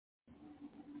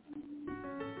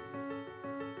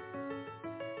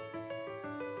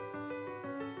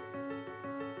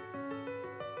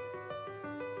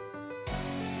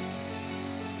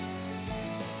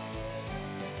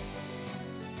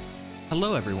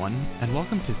Hello everyone, and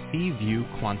welcome to C-View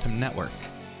Quantum Network.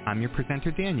 I'm your presenter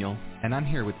Daniel, and I'm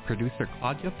here with producer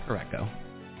Claudia Pareco.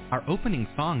 Our opening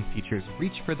song features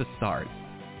Reach for the Stars,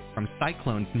 from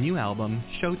Cyclone's new album,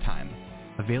 Showtime,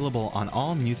 available on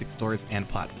all music stores and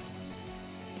platforms.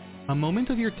 A moment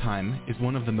of your time is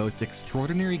one of the most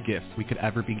extraordinary gifts we could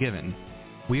ever be given.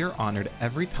 We are honored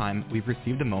every time we've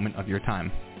received a moment of your time.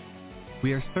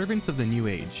 We are servants of the new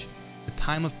age, the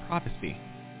time of prophecy,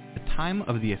 the time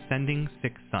of the ascending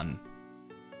sixth sun.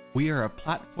 We are a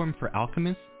platform for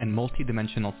alchemists and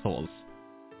multidimensional souls.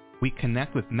 We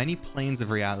connect with many planes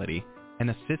of reality and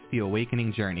assist the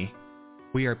awakening journey.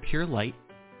 We are pure light,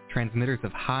 transmitters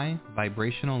of high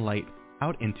vibrational light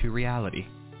out into reality.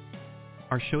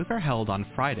 Our shows are held on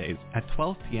Fridays at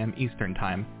 12 p.m. Eastern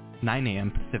Time, 9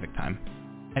 a.m. Pacific Time.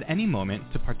 At any moment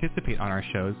to participate on our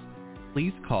shows,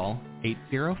 please call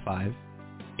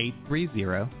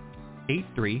 805-830-8344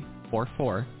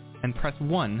 and press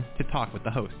 1 to talk with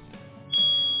the host.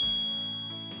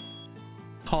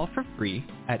 Call for free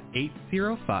at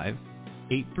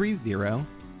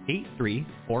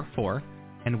 805-830-8344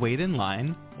 and wait in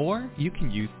line, or you can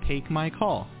use Take My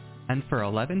Call, and for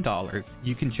 $11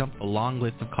 you can jump the long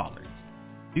list of callers.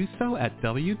 Do so at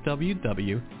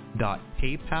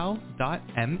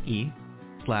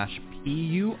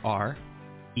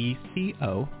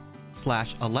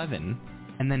www.paypal.me/PURECO/11,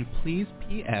 and then please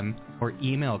PM or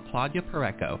email Claudia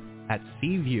Pareco at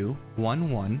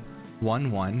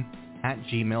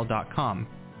cview1111@gmail.com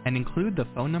and include the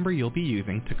phone number you'll be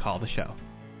using to call the show.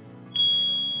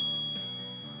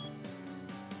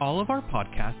 All of our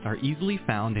podcasts are easily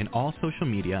found in all social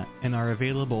media and are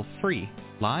available free,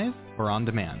 live, or on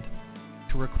demand.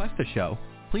 To request a show,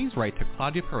 please write to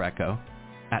Claudia Pareco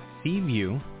at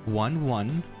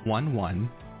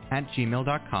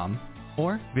cview1111@gmail.com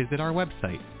or visit our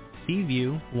website,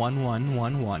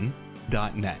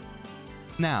 cview1111.net.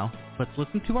 Now, let's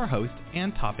listen to our host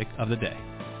and topic of the day.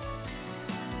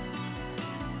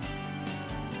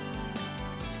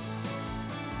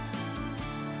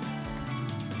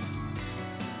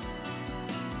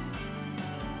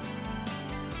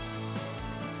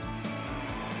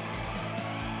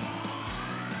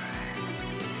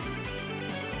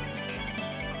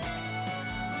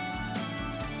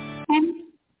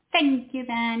 Thank you,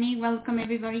 Danny. Welcome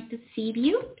everybody to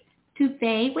C-View.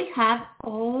 Today we have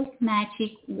all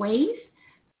magic ways,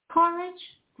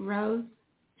 courage, growth,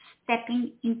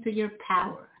 stepping into your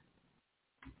power.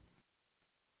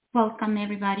 Welcome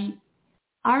everybody.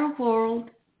 Our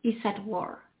world is at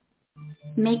war.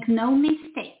 Make no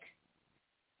mistake.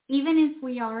 Even if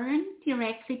we aren't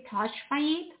directly touched by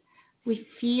it, we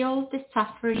feel the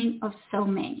suffering of so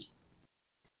many.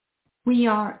 We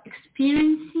are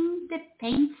experiencing the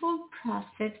painful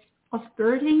process of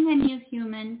birthing a new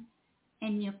human, a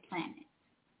new planet.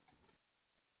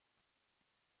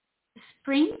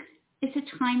 Spring is a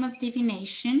time of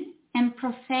divination and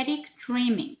prophetic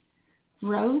dreaming,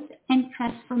 growth and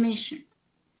transformation.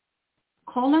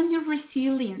 Call on your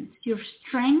resilience, your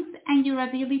strength, and your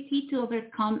ability to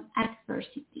overcome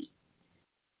adversity.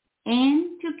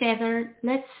 And together,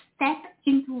 let's step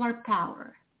into our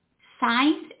power.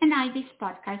 Science and Ivy's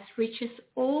podcast reaches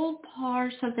all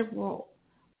parts of the world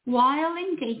while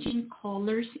engaging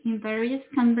callers in various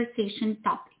conversation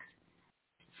topics.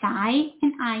 Sai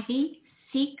and Ivy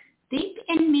seek deep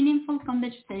and meaningful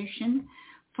conversation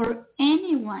for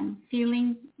anyone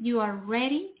feeling you are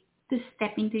ready to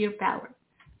step into your power,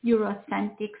 your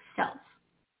authentic self.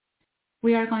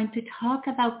 We are going to talk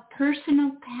about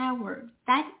personal power,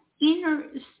 that inner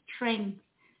strength,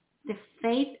 the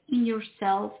faith in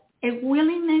yourself, a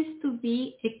willingness to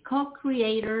be a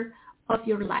co-creator of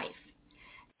your life.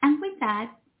 And with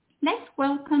that, let's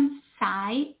welcome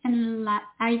Sai and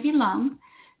Ivy Long.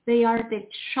 They are the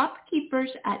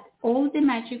shopkeepers at Olde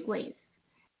Magic Ways,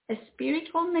 a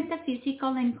spiritual, metaphysical,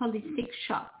 and holistic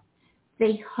shop.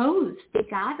 They host a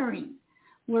gathering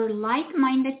where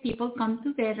like-minded people come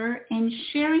together and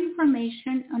share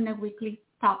information on a weekly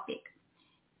topic.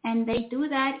 And they do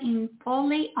that in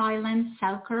Foley Island,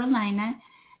 South Carolina.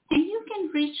 And you can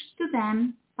reach to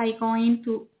them by going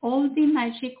to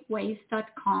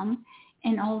oldemagicways.com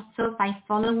and also by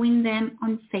following them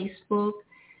on Facebook,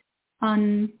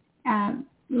 on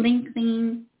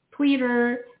LinkedIn,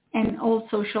 Twitter, and all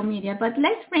social media. But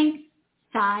let's bring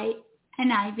Sai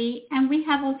and Ivy, and we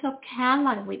have also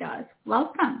Kala with us.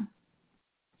 Welcome.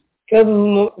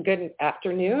 Good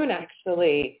afternoon,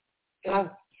 actually.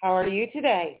 How are you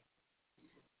today?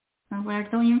 Well, we're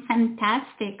doing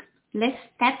fantastic. Let's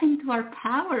step into our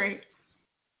power.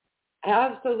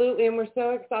 Absolutely, and we're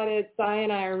so excited. Cy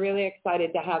and I are really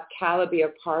excited to have Calla be a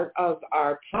part of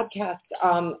our podcast.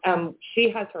 She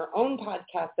has her own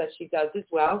podcast that she does as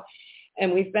well,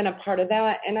 and we've been a part of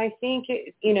that. And I think,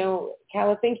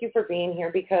 Calla, thank you for being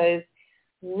here because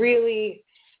really,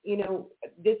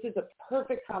 this is a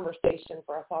perfect conversation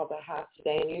for us all to have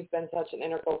today, and you've been such an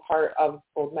integral part of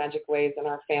both Magick Ways and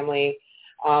our family,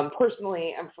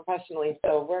 personally and professionally.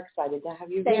 So we're excited to have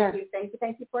you here.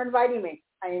 Thank you for inviting me.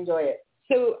 I enjoy it.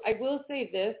 So I will say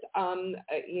this,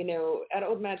 at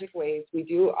Old Magick Ways, we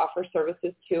do offer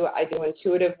services too. I do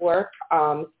intuitive work.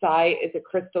 Cy is a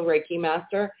crystal Reiki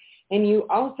master, and you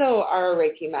also are a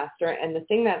Reiki master. And the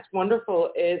thing that's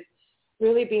wonderful is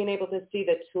really being able to see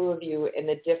the two of you and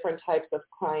the different types of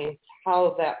clients,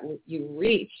 how that you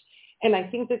reach. And I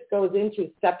think this goes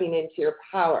into stepping into your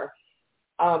power.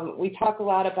 We talk a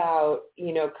lot about,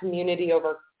 community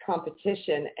over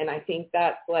competition, and I think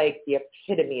that's like the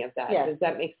epitome of that. Yes. Does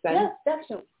that make sense? Yes,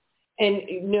 definitely.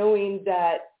 And knowing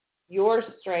that your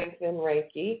strength in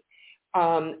Reiki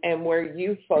and where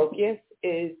you focus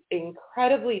is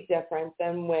incredibly different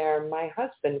than where my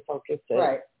husband focuses.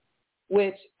 Right.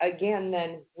 Which, again,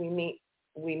 then we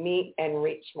meet and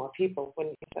reach more people,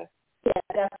 wouldn't you say?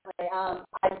 Yeah, definitely.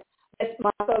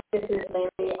 My focus is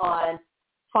mainly on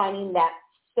finding that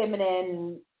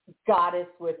feminine goddess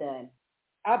within.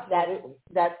 Absolutely.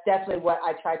 That's definitely what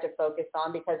I try to focus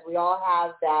on because we all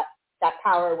have that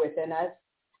power within us.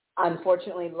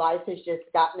 Unfortunately, life has just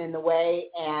gotten in the way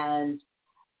and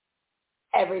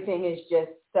everything is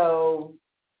just so,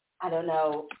 I don't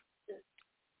know,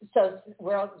 so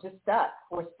we're all just stuck.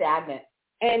 We're stagnant.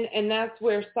 And that's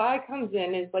where Cy comes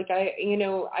in is like, I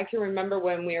can remember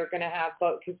when we were going to have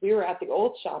both, because we were at the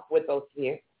old shop with both of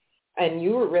you, and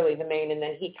you were really the main, and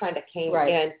then he kind of came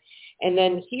in. And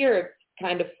then here it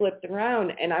kind of flipped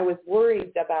around, and I was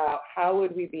worried about how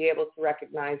would we be able to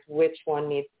recognize which one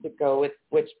needs to go with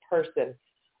which person.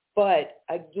 But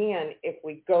again, if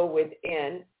we go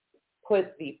within,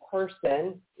 put the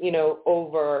person,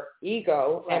 over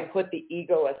ego and put the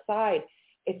ego aside,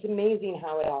 it's amazing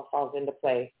how it all falls into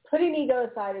play. Putting ego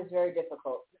aside is very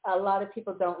difficult. A lot of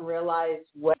people don't realize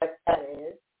what that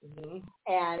is. Mm-hmm.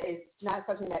 And it's not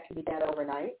something that can be done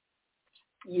overnight.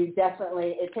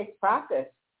 It takes practice.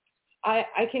 I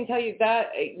can tell you that,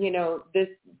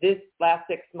 this last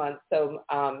 6 months, so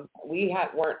we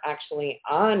weren't actually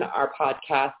on our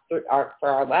podcast for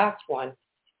our last one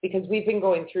because we've been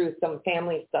going through some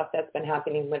family stuff that's been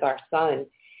happening with our son.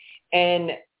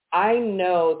 And I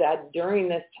know that during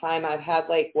this time I've had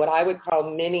like what I would call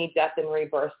mini death and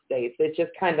rebirth states. It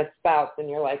just kind of spouts and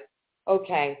you're like,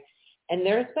 okay. And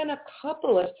there's been a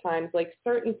couple of times like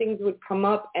certain things would come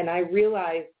up and I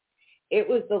realized it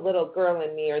was the little girl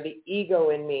in me or the ego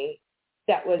in me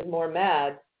that was more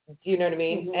mad. Do you know what I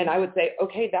mean? Mm-hmm. And I would say,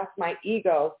 okay, that's my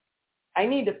ego. I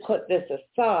need to put this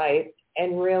aside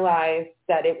and realize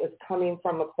that it was coming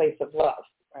from a place of love.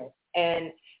 Right.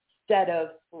 And instead of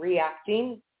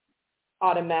reacting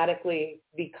automatically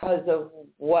because of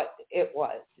what it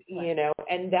was,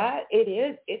 and that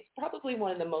it's probably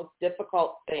one of the most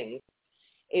difficult things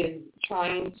is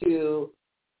trying to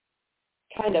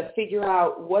kind of figure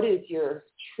out what is your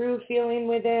true feeling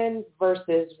within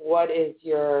versus what is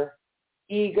your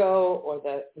ego or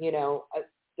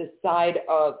the side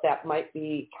of that might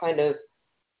be kind of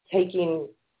taking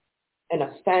an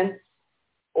offense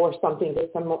or something to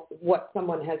what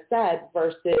someone has said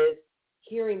versus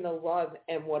hearing the love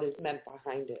and what is meant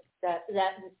behind it. That's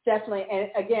definitely, and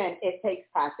again, it takes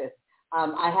practice.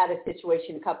 I had a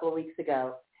situation a couple of weeks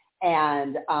ago,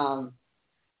 and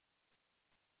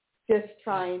just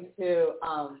trying to,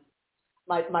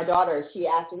 my daughter, she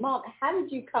asked me, Mom, how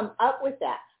did you come up with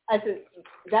that? I said,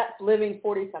 that's living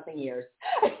 40-something years.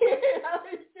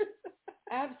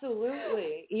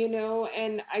 Absolutely,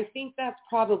 and I think that's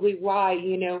probably why,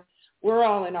 we're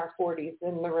all in our 40s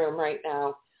in the room right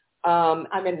now.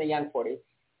 I'm in the young 40s.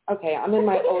 Okay, I'm in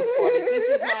my old 40s.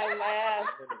 This is my last.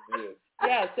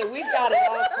 Yeah, so we've got it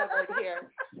all covered here.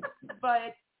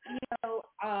 But,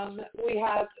 we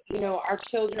have, our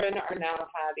children are now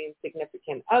having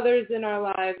significant others in our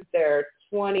lives. They're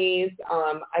 20s.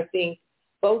 I think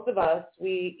both of us,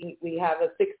 we have a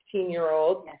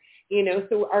 16-year-old,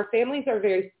 so our families are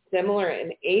very similar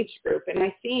in age group. And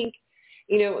I think,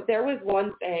 there was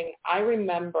one thing I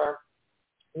remember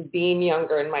being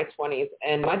younger in my 20s,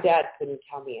 and my dad couldn't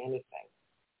tell me anything.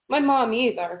 My mom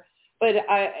either, but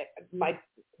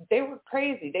they were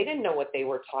crazy. They didn't know what they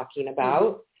were talking about.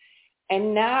 Mm-hmm.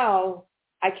 And now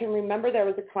I can remember there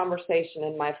was a conversation,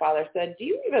 and my father said, do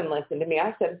you even listen to me?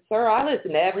 I said, sir, I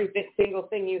listen to every single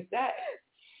thing you say.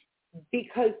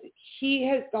 because he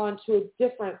has gone to a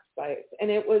different place. And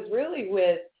it was really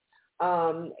with,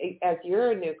 as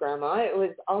you're a new grandma, it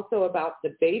was also about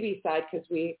the baby side, because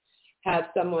we have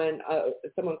someone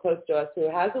close to us who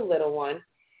has a little one.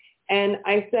 And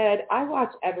I said, I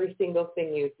watch every single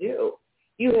thing you do.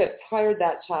 You have tired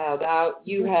that child out.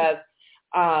 You have,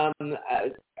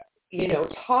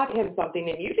 taught him something,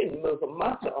 and you didn't move a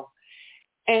muscle.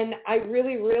 And I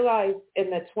really realized in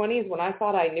the 20s, when I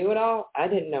thought I knew it all, I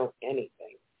didn't know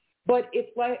anything. But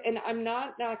it's like, and I'm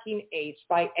not knocking age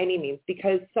by any means,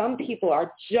 because some people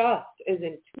are just as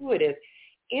intuitive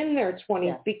in their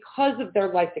 20s because of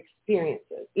their life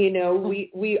experiences.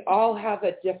 We all have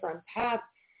a different path,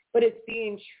 but it's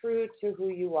being true to who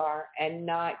you are and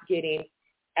not getting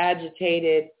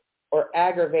agitated or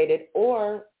aggravated,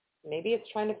 or maybe it's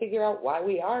trying to figure out why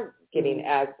we are getting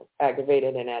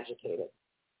aggravated and agitated.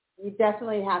 You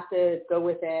definitely have to go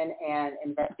within and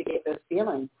investigate those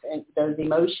feelings and those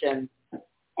emotions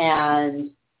and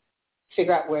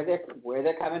figure out where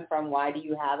they're coming from, why do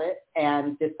you have it,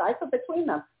 and decipher between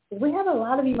them. We have a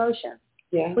lot of emotions.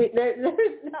 Yeah.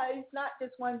 It's not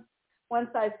just one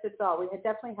size fits all. We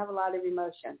definitely have a lot of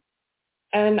emotion.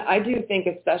 And I do think,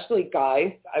 especially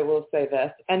guys, I will say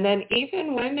this, and then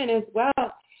even women as well,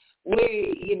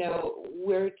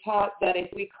 we're taught that if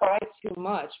we cry too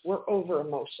much, we're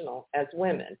over-emotional as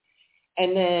women.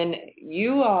 And then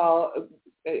you all,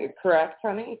 correct,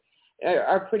 honey,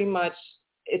 are pretty much,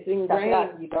 it's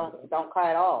ingrained. You don't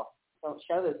cry at all. Don't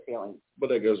show those feelings. But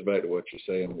that goes back to what you're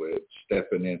saying with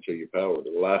stepping into your power.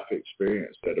 The life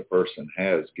experience that a person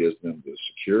has gives them the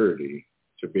security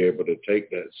to be able to take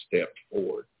that step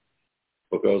forward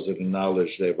because of the knowledge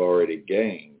they've already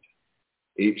gained.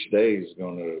 Each day is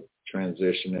going to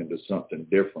transition into something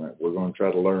different. We're going to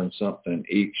try to learn something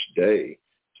each day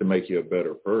to make you a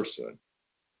better person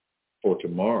for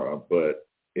tomorrow. But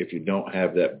if you don't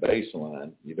have that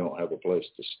baseline, you don't have a place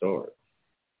to start.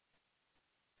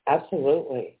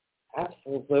 Absolutely.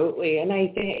 Absolutely. And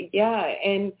I think,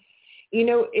 and,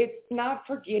 it's not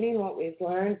forgetting what we've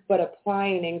learned, but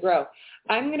applying and grow.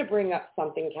 I'm going to bring up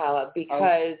something, Calla,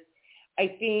 because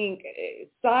I think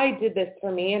Sai did this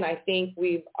for me, and I think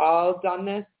we've all done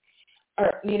this,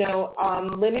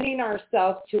 limiting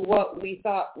ourselves to what we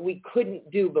thought we couldn't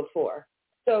do before.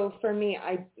 So for me,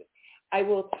 I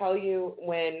will tell you,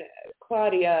 when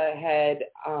Claudia had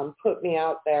put me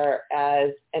out there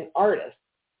as an artist,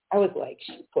 I was like,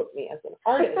 she put me as an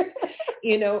artist,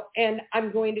 and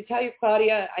I'm going to tell you,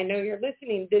 Claudia, I know you're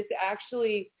listening, this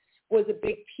actually was a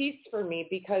big piece for me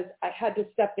because I had to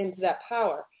step into that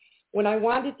power. When I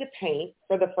wanted to paint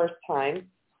for the first time,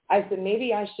 I said,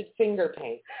 maybe I should finger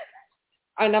paint.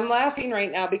 And I'm laughing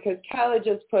right now because Calla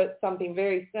just put something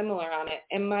very similar on it.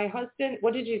 And my husband,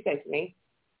 what did you say to me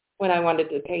when I wanted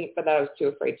to paint, but I was too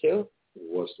afraid to?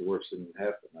 What's the worst thing that can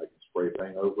happen? I can spray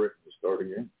paint over it and start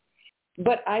again.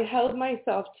 But I held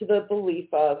myself to the belief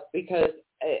of, because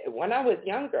when I was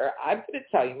younger, I'm going to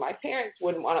tell you, my parents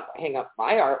wouldn't want to hang up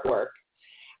my artwork.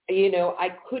 I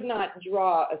could not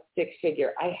draw a stick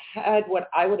figure. I had what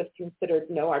I would have considered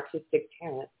no artistic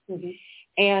talent. Mm-hmm.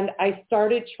 And I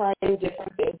started trying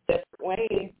different things, different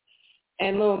ways.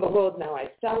 And lo and behold, now I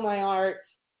sell my art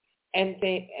and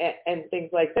things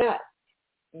like that.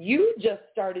 You just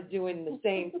started doing the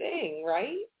same thing,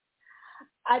 right?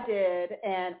 I did,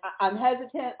 and I'm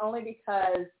hesitant only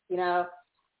because,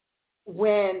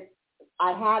 when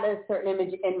I had a certain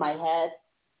image in my head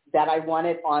that I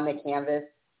wanted on the canvas,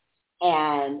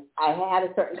 and I had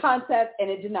a certain concept, and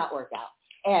it did not work out.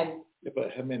 And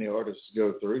but how many artists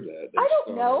go through that? I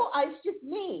don't know. It's just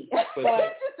me.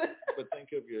 But think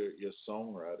of your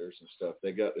songwriters and stuff.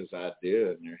 They got this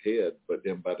idea in their head, but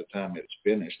then by the time it's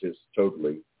finished, it's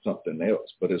totally something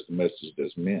else. But it's the message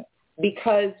that's meant.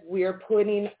 Because we're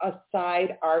putting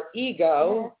aside our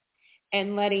ego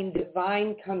and letting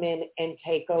divine come in and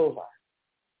take over.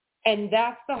 And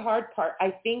that's the hard part.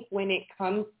 I think when it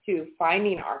comes to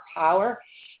finding our power,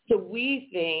 so we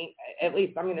think, at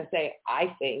least I'm going to say,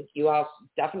 I think, you all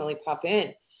definitely pop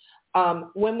in,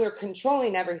 when we're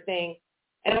controlling everything,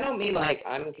 and I don't mean like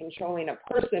I'm controlling a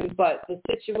person, but the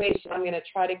situation, I'm going to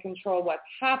try to control what's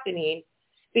happening,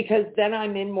 because then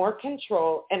I'm in more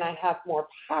control and I have more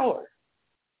power.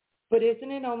 But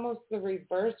isn't it almost the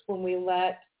reverse when we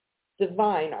let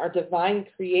divine, our divine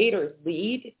creator,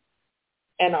 lead,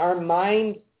 and our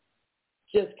mind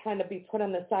just kind of be put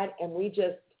on the side and we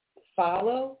just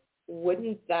follow?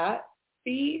 Wouldn't that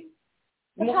be?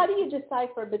 But how do you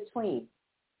decipher between?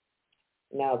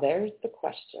 Now there's the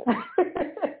question.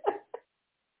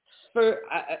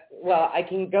 I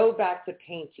can go back to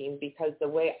painting, because the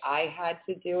way I had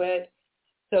to do it,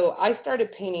 So I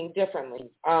started painting differently.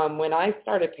 When I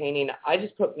started painting, I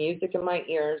just put music in my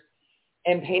ears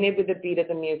and painted with the beat of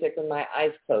the music with my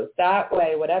eyes closed. That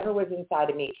way, whatever was inside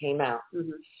of me came out.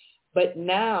 Mm-hmm. But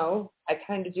now I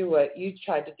kind of do what you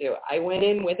tried to do. I went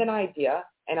in with an idea,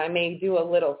 and I may do a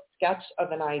little sketch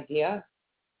of an idea,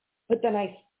 but then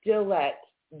I still let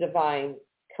divine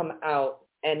come out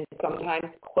and sometimes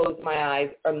close my eyes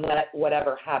or let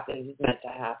whatever happens is meant to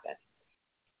happen.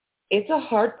 It's a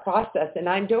hard process, and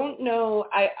I don't know.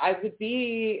 I would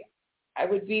be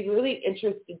really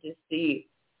interested to see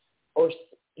or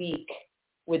speak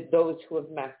with those who have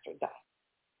mastered that.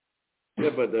 Yeah,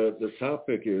 but the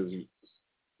topic is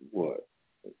what?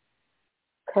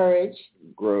 Courage.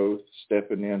 Growth,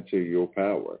 stepping into your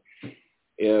power.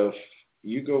 If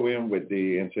you go in with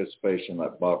the anticipation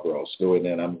like Bob Ross, going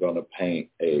in, I'm going to paint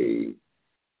a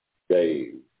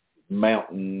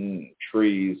mountain,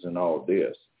 trees, and all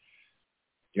this.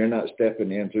 You're not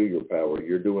stepping into your power.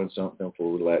 You're doing something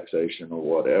for relaxation or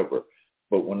whatever.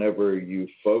 But whenever you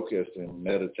focus and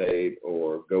meditate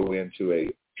or go into a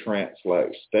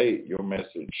trance-like state, your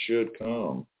message should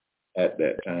come at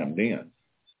that time then.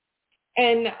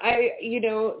 And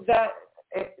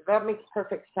that makes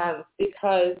perfect sense,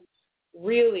 because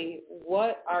really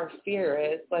what our fear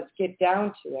is, let's get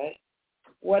down to it.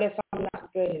 What if I'm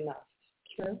not good enough?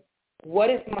 True. What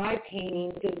if my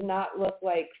painting does not look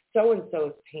like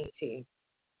so-and-so's painting?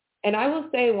 And I will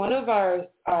say one of our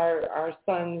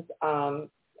son's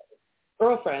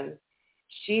girlfriends,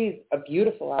 she's a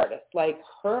beautiful artist. Like,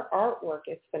 her artwork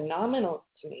is phenomenal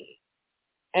to me.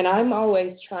 And I'm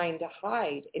always trying to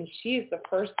hide. And she's the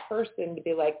first person to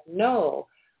be like, no,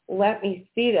 let me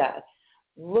see that.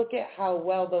 Look at how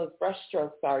well those brush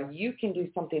strokes are. You can do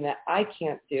something that I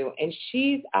can't do. And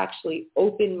she's actually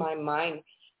opened my mind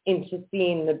into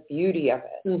seeing the beauty of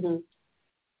it. Mm-hmm.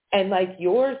 And like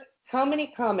yours, how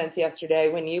many comments yesterday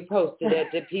when you posted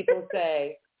it did people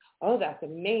say, oh, that's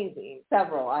amazing?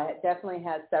 Several. I definitely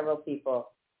had several people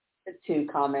to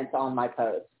comment on my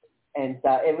post. And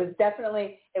so it was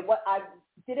definitely, I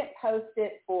didn't post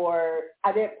it for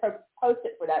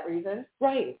that reason.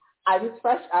 Right. I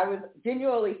was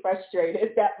genuinely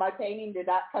frustrated that my painting did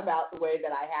not come out the way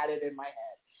that I had it in my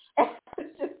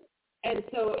head. And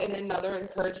so in another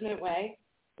encouragement way,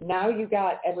 now you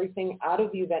got everything out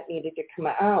of you that needed to come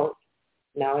out.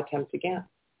 Now attempt again.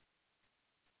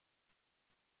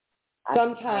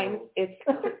 Sometimes it's,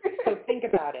 so think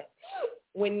about it.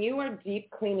 When you are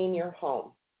deep cleaning your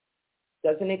home,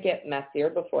 doesn't it get messier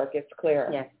before it gets clearer?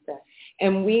 Yes.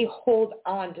 And we hold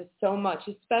on to so much,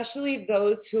 especially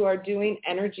those who are doing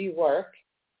energy work,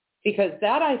 because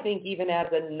that, I think, even adds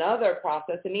another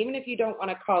process. And even if you don't want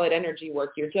to call it energy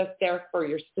work, you're just there for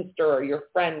your sister or your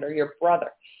friend or your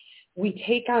brother. We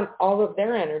take on all of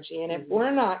their energy. And if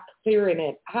we're not clearing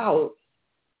it out,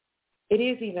 it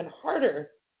is even harder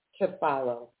to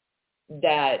follow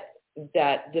that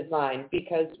divine,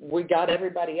 because we got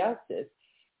everybody else's.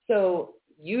 So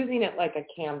using it like a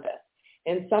canvas.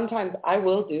 And sometimes I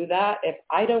will do that if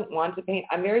I don't want to paint.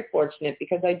 I'm very fortunate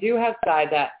because I do have side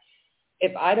that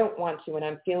if I don't want to and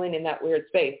I'm feeling in that weird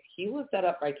space, he will set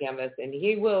up my canvas, and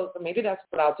he will, so maybe that's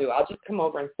what I'll do. I'll just come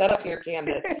over and set up your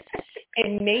canvas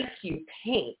and make you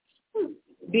paint,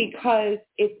 because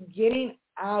it's getting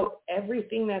out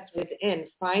everything that's within,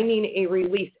 finding a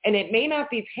release. And it may not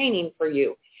be painting for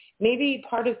you. Maybe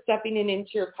part of stepping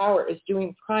into your power is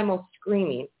doing primal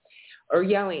screaming or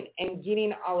yelling and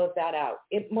getting all of that out.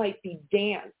 It might be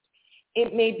dance.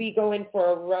 It may be going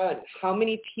for a run. How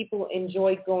many people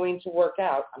enjoy going to work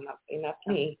out? I'm not saying that's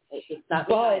me. It's not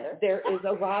but there is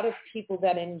a lot of people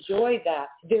that enjoy that.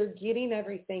 They're getting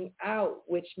everything out,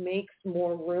 which makes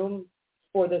more room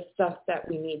for the stuff that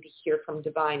we need to hear from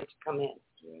divine to come in.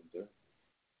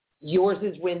 Yours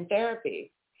is wind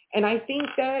therapy. And I think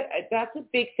that that's a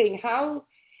big thing.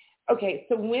 Okay,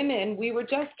 so women, we were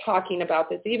just talking about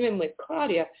this, even with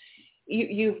Claudia,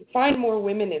 you find more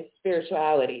women in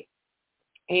spirituality,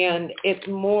 and it's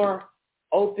more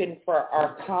open for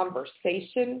our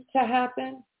conversation to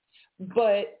happen.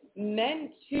 But men,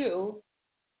 too,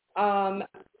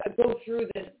 go through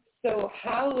this. So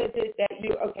how is it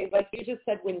that like you just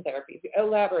said, wind therapy.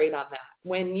 Elaborate on that.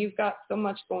 When you've got so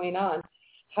much going on,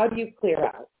 how do you clear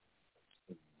out?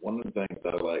 One of the things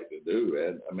I like to do,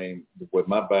 and I mean, with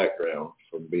my background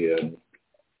from being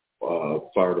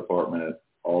fire department,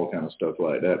 all kind of stuff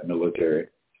like that, military,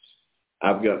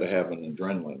 I've got to have an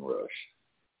adrenaline rush.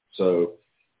 So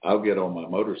I'll get on my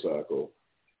motorcycle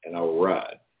and I'll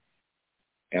ride.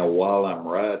 And while I'm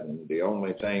riding, the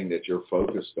only thing that you're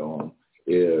focused on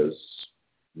is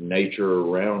nature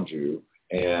around you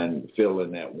and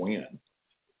feeling that wind.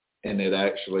 and it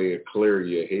actually clear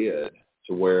your head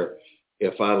to where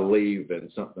if I leave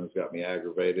and something's got me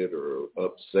aggravated or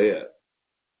upset,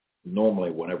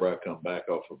 normally whenever I come back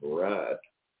off of a ride,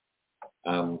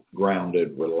 I'm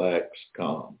grounded, relaxed,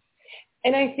 calm.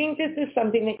 And I think this is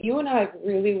something that you and I have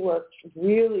really worked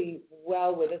really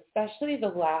well with, especially the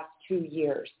last 2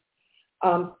 years,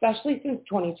 especially since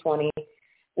 2020,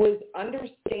 was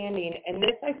understanding, and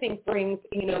this I think brings,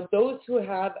 those who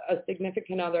have a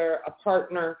significant other, a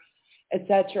partner,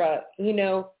 etc.,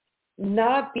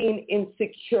 not being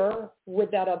insecure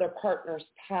with that other partner's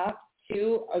path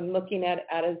too, and looking at it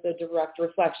as a direct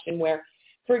reflection where,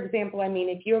 for example,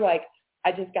 if you're like,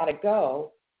 I just got to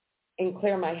go and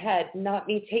clear my head, not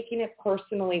me taking it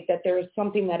personally that there is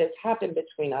something that has happened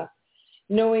between us,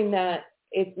 knowing that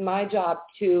it's my job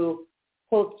to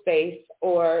hold space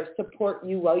or support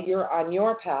you while you're on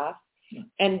your path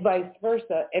and vice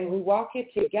versa. And we walk it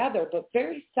together, but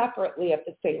very separately at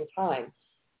the same time.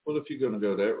 Well, if you're going to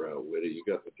go that route with it, you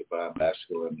got the divine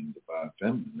masculine and divine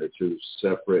feminine. They're two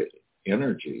separate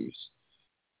energies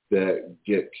that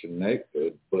get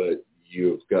connected, but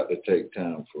you've got to take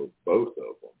time for both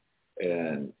of them.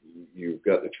 And you've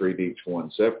got to treat each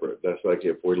one separate. That's like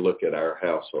if we look at our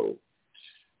household,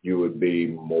 you would be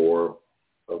more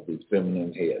of the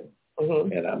feminine head,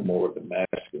 and I'm more of the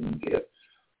masculine head.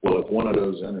 Well, if one of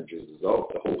those energies is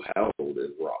off, the whole household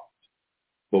is rocked.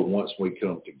 But once we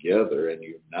come together and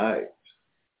unite,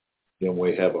 then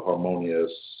we have a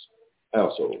harmonious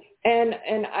household. And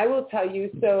I will tell you,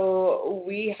 so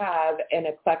we have an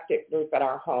eclectic group at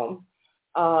our home.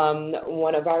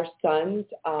 One of our sons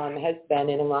has been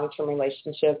in a long-term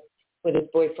relationship with his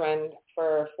boyfriend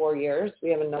for 4 years. We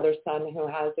have another son who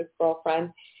has a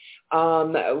girlfriend.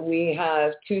 We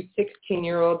have 2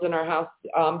 16-year-olds in our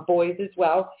house, boys as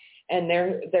well, and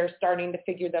they're starting to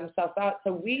figure themselves out.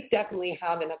 So we definitely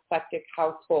have an eclectic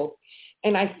household.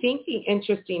 And I think the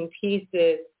interesting piece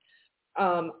is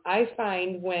I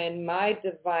find when my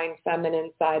divine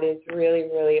feminine side is really,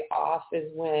 really off is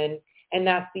when, and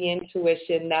that's the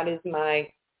intuition, that is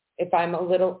if I'm a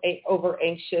little over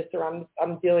anxious or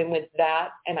I'm dealing with that,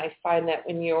 and I find that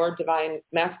when your divine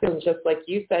masculine, just like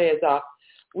you say, is off,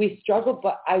 we struggle,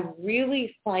 but I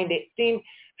really find it, seeing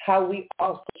how we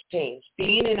also change.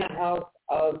 Being in a house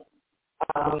of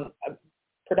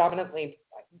predominantly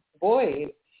boys,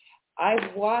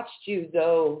 I've watched you,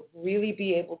 though, really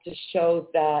be able to show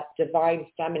that divine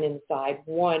feminine side,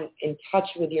 one, in touch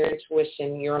with your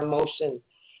intuition, your emotions.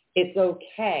 It's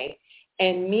okay.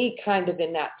 And me kind of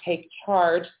in that take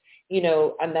charge,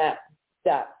 and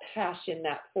that passion,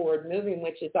 that forward moving,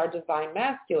 which is our divine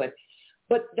masculine.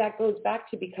 But that goes back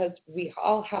to because we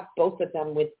all have both of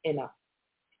them within us.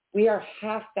 We are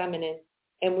half feminine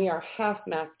and we are half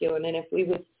masculine. And if we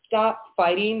would stop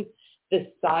fighting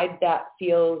the side that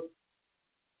feels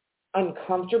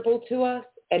uncomfortable to us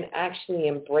and actually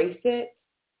embrace it,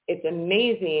 it's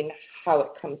amazing how it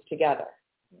comes together.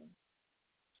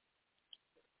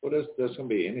 Well, there's going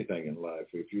to be anything in life.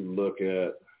 If you look at,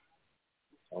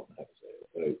 I don't know how to say it,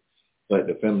 but like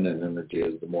the feminine energy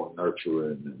is the more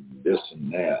nurturing and this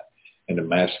and that. And the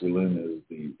masculine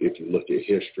is if you look at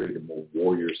history, the more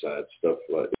warrior side, stuff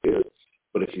like this.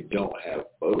 But if you don't have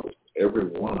both, every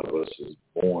one of us is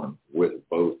born with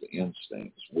both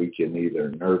instincts. We can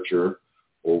either nurture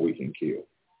or we can kill.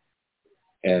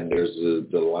 And there's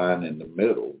the line in the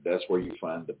middle. That's where you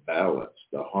find the balance,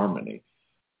 the harmony.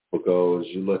 Because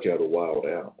you look at a wild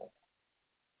animal.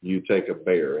 You take a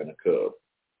bear and a cub.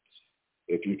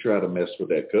 If you try to mess with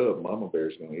that cub, mama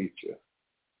bear's going to eat you.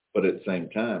 But at the same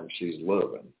time, she's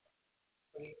loving.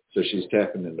 So she's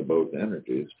tapping into both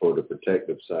energies for the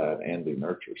protective side and the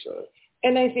nurture side.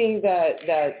 And I think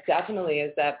that definitely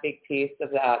is that big piece of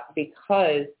that,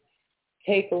 because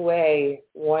take away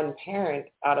one parent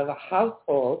out of a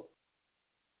household,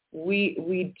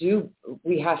 we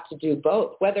have to do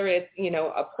both, whether it's,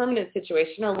 a permanent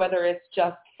situation or whether it's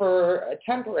just for a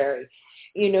temporary.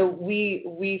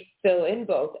 We fill in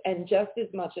both, and just as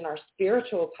much in our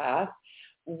spiritual path,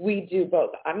 we do both.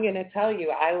 I'm going to tell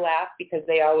you, I laugh because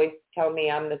they always tell me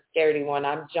I'm the scaredy one.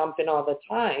 I'm jumping all the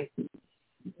time.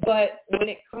 But when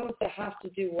it comes to have to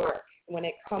do work, when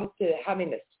it comes to having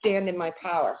to stand in my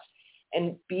power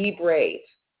and be brave,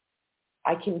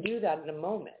 I can do that in a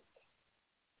moment,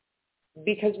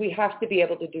 because we have to be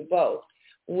able to do both.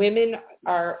 Women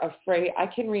are afraid. I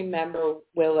can remember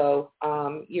Willow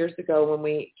years ago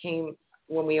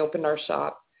when we opened our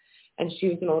shop, and she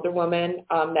was an older woman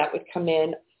that would come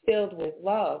in filled with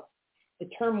love. The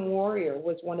term warrior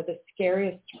was one of the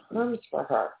scariest terms for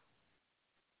her.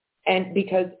 And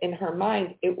because in her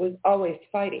mind, it was always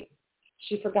fighting.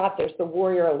 she forgot there's the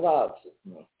warrior of love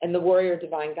and the warrior of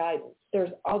divine guidance.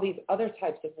 There's all these other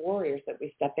types of warriors that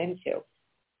we step into.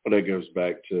 But it goes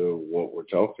back to what we're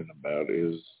talking about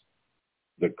is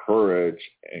the courage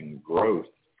and growth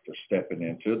for stepping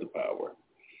into the power.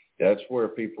 That's where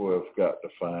people have got to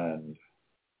find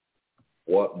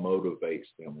what motivates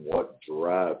them, what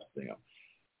drives them,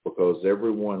 because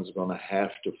everyone's going to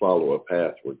have to follow a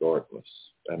path regardless.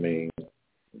 I mean,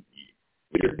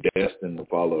 you're destined to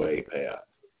follow a path.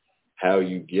 How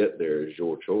you get there is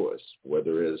your choice,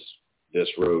 whether it's this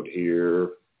road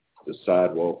here, the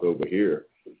sidewalk over here.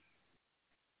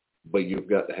 But you've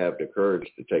got to have the courage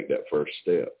to take that first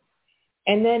step.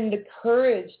 And then the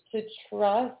courage to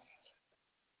trust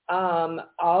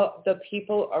all the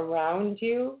people around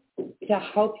you to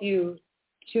help you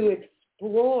to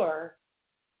explore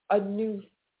a new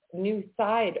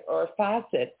side or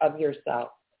facet of yourself.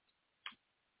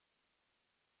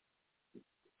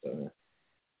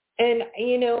 And,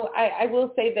 you know, I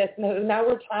will say this. Now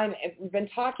we've been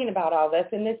talking about all this,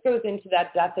 and this goes into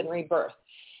that death and rebirth.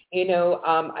 You know,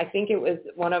 I think it was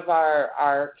one of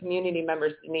our community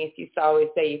members, Denise, used to always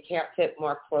say you can't fit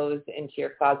more clothes into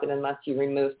your closet unless you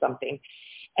remove something.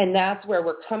 And that's where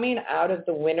we're coming out of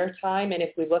the winter time. And if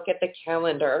we look at the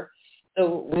calendar, the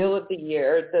wheel of the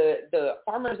year, the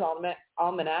Farmer's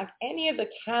Almanac, any of the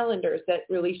calendars that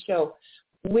really show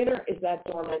winter is that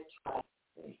dormant time.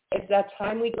 It's that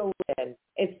time we go in.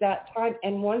 It's that time.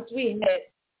 And once we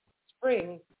hit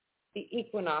spring, the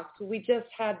equinox we just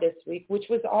had this week, which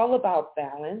was all about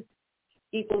balance,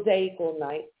 equal day, equal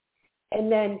night.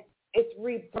 And then it's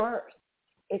rebirth.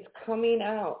 It's coming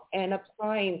out and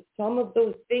applying some of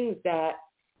those things that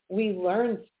we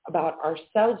learned about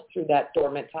ourselves through that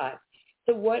dormant time.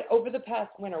 So what, over the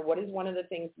past winter, what is one of the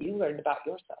things you learned about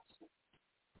yourself?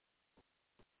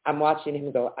 I'm watching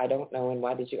him go, I don't know, and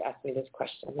why did you ask me this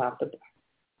question?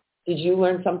 Did you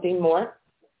learn something more?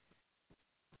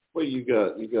 Well, you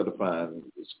got to find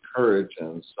this courage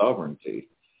and sovereignty.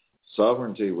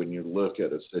 Sovereignty, when you look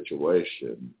at a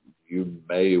situation, you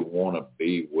may want to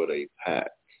be with a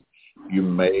pack. You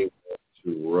may want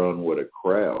to run with a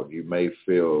crowd. You may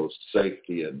feel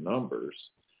safety in numbers.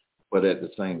 But at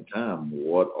the same time,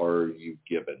 what are you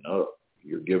giving up?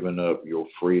 You're giving up your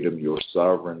freedom, your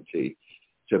sovereignty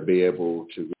to be able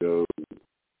to go.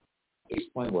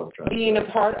 Explain what I'm trying to say. Being a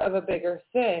part of a bigger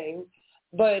thing,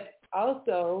 but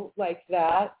also like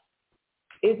that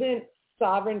isn't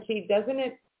sovereignty,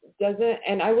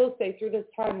 and I will say through this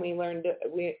time we learned,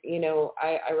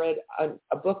 I read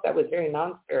a book that was very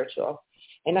non-spiritual,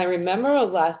 and I remember a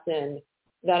lesson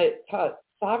that it taught.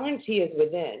 Sovereignty is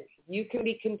within. You can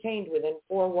be contained within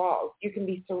four walls. You can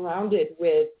be surrounded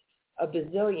with a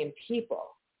bazillion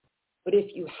people. But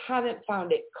if you haven't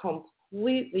found it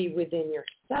completely within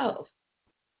yourself,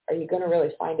 are you going to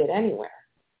really find it anywhere?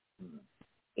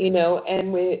 You know,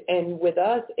 and with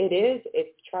us,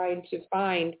 it's trying to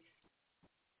find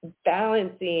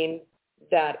balancing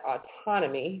that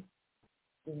autonomy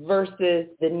versus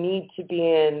the need to be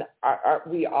in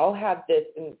we all have this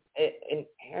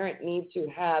inherent need to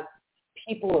have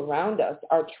people around us,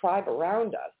 our tribe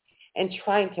around us, and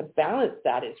trying to balance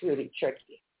that is really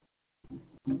tricky.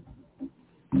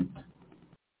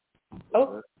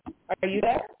 Oh, are you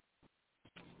there?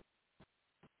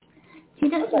 You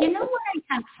know what I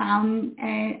have found,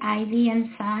 Ivy and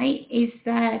Sai, is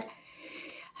that,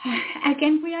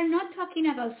 again, we are not talking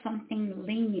about something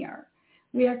linear.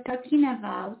 We are talking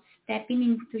about stepping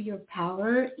into your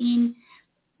power. In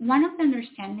one of the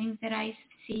understandings that I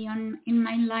see in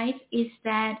my life is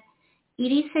that it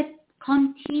is a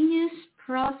continuous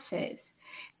process,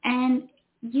 and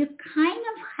you kind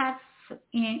of have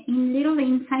in little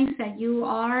insights that you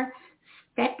are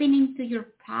stepping into your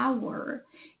power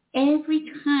every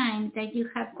time that you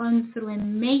have gone through a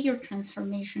major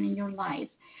transformation in your life.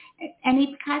 And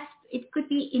it could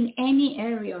be in any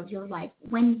area of your life.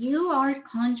 When you are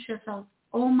conscious of,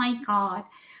 oh my God,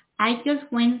 I just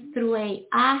went through a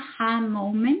aha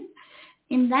moment.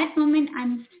 In that moment,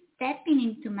 I'm stepping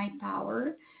into my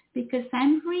power because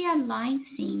I'm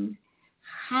realizing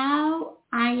how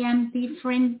I am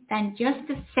different than just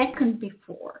a second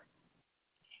before.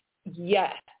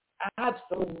 Yes,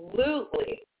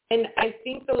 absolutely. And I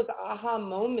think those aha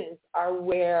moments are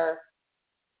where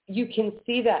you can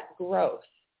see that growth.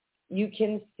 You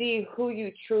can see who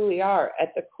you truly are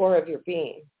at the core of your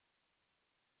being.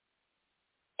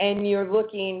 And you're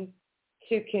looking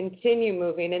to continue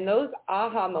moving. And those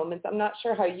aha moments, I'm not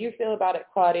sure how you feel about it,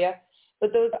 Claudia,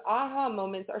 but those aha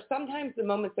moments are sometimes the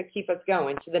moments that keep us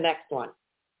going to the next one.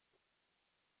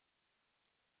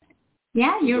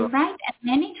 Yeah, you're right. And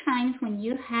many times when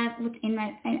you have,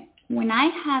 when I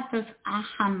have those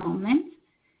aha moments,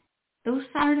 those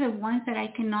are the ones that I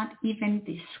cannot even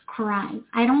describe.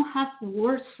 I don't have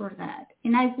words for that.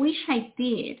 And I wish I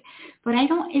did, but I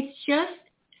don't. It's just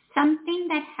something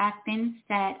that happens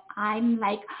that I'm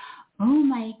like, oh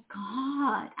my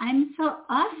God, I'm so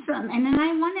awesome. And then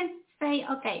I want to say,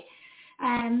 okay,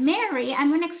 Mary, I'm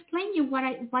going to explain you what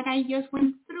I just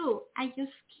went through. I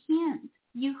just can't.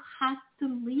 You have to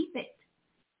leave it.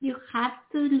 You have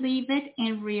to leave it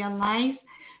and realize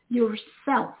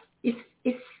yourself.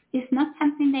 It's not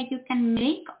something that you can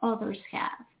make others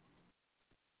have.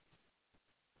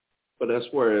 But that's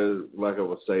where, like I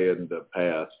was saying, the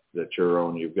path that you're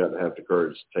on, you've got to have the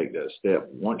courage to take that step.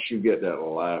 Once you get that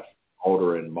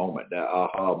life-altering moment, that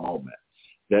aha moment,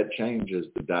 that changes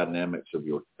the dynamics of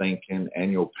your thinking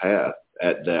and your path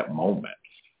at that moment.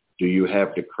 Do you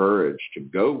have the courage to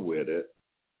go with it,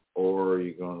 or are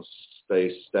you going to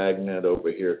stay stagnant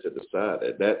over here to the side?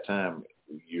 At that time,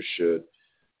 you've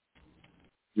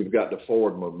got the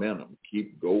forward momentum.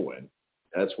 Keep going.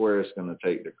 That's where it's going to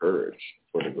take the courage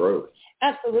for the growth.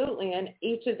 Absolutely. And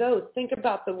each of those, think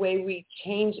about the way we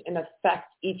change and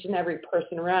affect each and every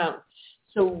person around.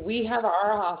 So we have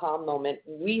our aha moment.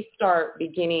 We start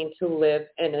beginning to live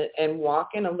and walk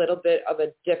in a little bit of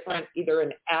a different, either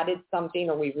an added something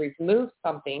or we removed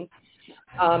something.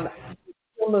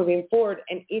 Still moving forward,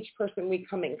 and each person we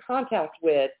come in contact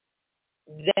with,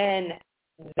 then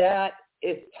that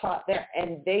is taught there,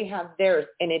 and they have theirs,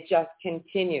 and it just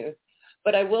continues.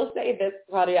 But I will say this,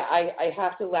 Claudia, I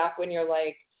have to laugh when you're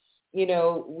like,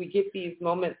 we get these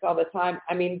moments all the time.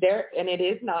 I mean, and it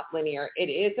is not linear. It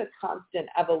is a constant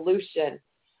evolution.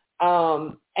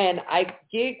 And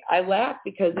I laugh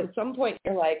because at some point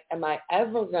you're like, am I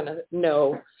ever going to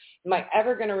know? Am I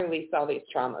ever going to release all these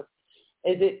traumas?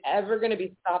 Is it ever going to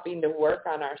be stopping to work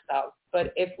on ourselves?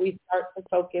 But if we start to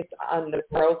focus on the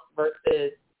growth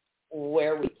versus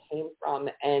where we came from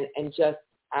and just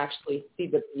actually see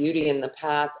the beauty in the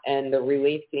path and the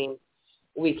releasing,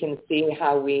 we can see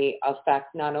how we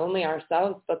affect not only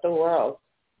ourselves but the world.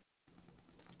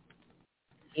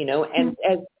 And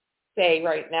as say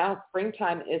right now,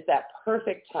 springtime is that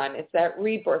perfect time. It's that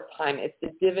rebirth time. It's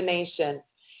the divination.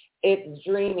 It's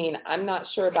dreaming. I'm not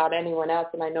sure about anyone else,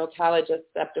 and I know Kala just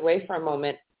stepped away for a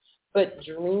moment, but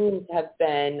dreams have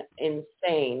been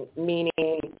insane,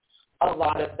 meaning a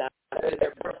lot of them, whether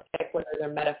they're prophetic, whether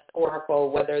they're metaphorical,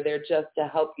 whether they're just to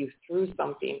help you through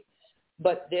something.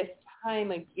 But this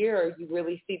time of year, you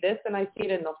really see this, and I see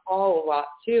it in the fall a lot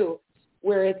too,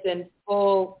 where it's in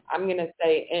full, I'm going to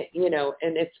say, in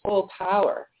its full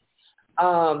power.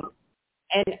 And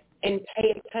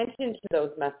pay attention to those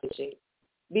messaging,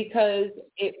 because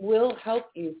it will help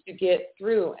you to get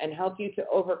through and help you to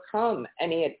overcome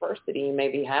any adversity you may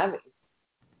be having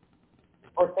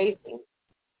or facing.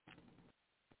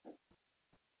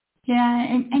 Yeah,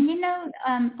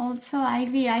 and also,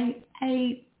 Ivy, I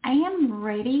am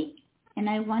ready, and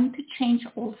I want to change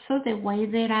also the way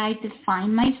that I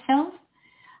define myself.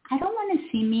 I don't want to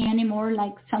see me anymore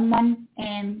like someone,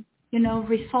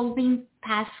 resolving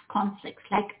past conflicts.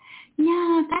 Like,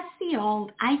 no, that's the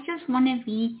old. I just want to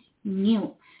be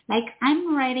new. Like,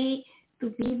 I'm ready to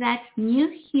be that new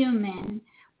human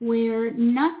where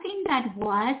nothing that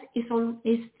was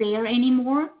is there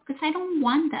anymore, because I don't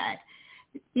want that.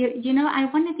 I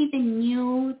want to be the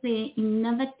new, the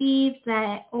innovative,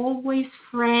 the always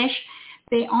fresh,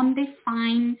 the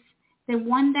undefined, the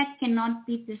one that cannot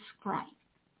be described.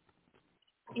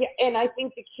 Yeah, and I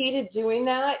think the key to doing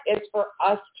that is for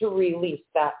us to release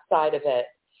that side of it.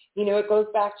 It goes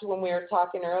back to when we were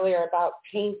talking earlier about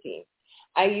painting.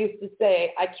 I used to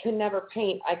say I could never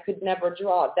paint. I could never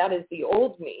draw. That is the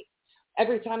old me.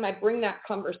 Every time I bring that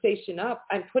conversation up,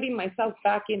 I'm putting myself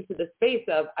back into the space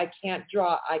of I can't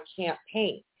draw, I can't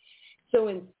paint. So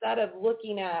instead of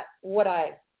looking at what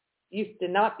I used to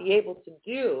not be able to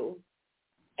do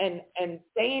and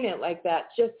saying it like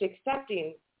that, just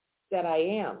accepting that I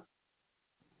am.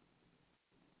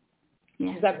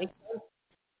 Yeah. Does that make sense?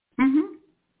 Mm-hmm.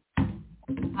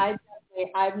 I'm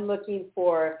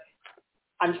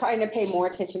trying to pay more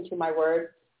attention to my words,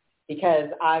 because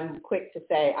I'm quick to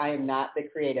say I am not the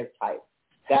creative type.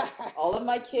 That all of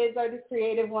my kids are the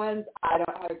creative ones. I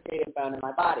don't have a creative bone in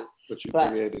my body. But you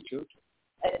created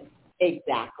children.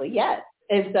 Exactly, yes.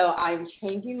 And so I'm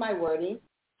changing my wording.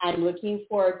 I'm looking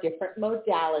for different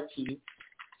modalities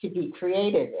to be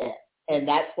creative in. And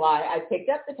that's why I picked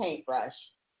up the paintbrush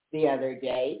the other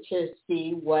day to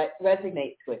see what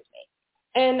resonates with me.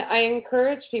 And I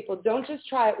encourage people, don't just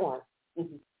try it once.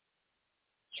 Mm-hmm.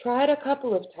 Try it a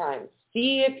couple of times.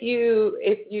 See if you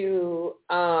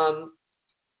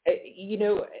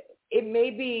it may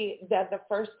be that the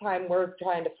first time we're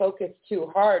trying to focus too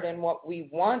hard in what we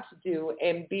want to do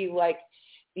and be like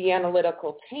the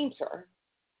analytical painter.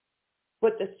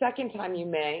 But the second time it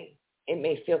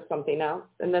may feel something else.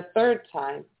 And the third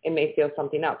time, it may feel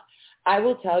something else. I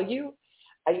will tell you,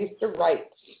 I used to write.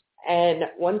 And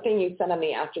one thing you said on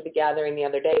me after the gathering the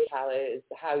other day, Kala, is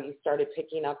how you started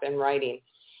picking up and writing.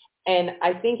 And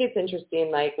I think it's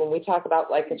interesting, like when we talk about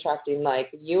like attracting, like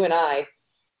you and I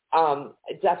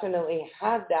definitely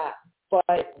had that,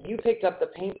 but you picked up the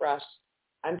paintbrush,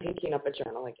 I'm picking up a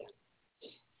journal again.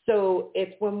 So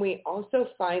it's when we also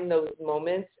find those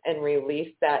moments and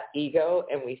release that ego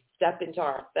and we step into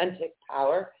our authentic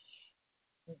power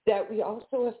that we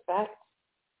also affect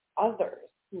others.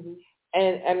 Mm-hmm.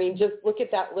 And I mean, just look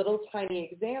at that little tiny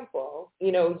example.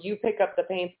 You know, you pick up the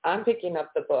paint, I'm picking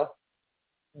up the book.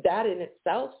 That in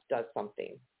itself does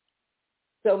something.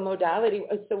 So modality,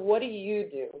 so what do you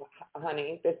do,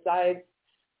 honey, besides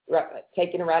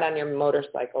taking a ride on your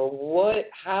motorcycle?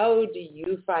 How do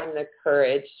you find the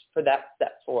courage for that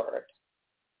step forward?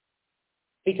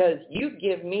 Because you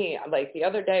give me, like the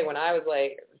other day when I was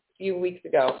like, a few weeks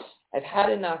ago, I've had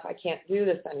enough, I can't do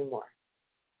this anymore.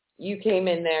 You came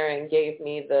in there and gave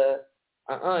me the,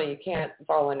 you can't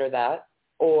fall under that.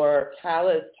 Or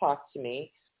Kala's talked to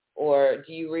me. Or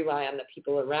do you rely on the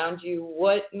people around you?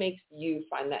 What makes you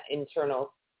find that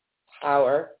internal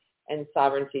power and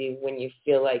sovereignty when you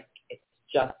feel like it's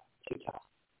just too tough?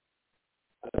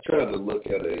 I try to look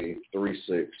at a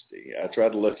 360. I try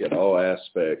to look at all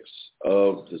aspects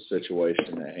of the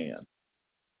situation at hand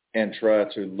and try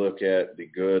to look at the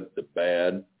good, the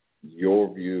bad,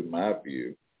 your view, my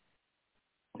view,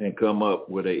 and come up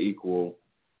with an equal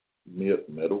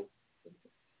middle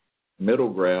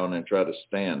ground and try to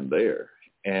stand there.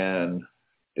 And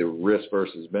the risk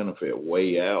versus benefit,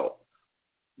 weigh out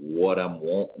what I'm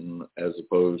wanting as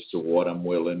opposed to what I'm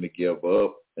willing to give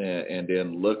up, and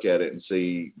then look at it and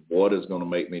see what is going to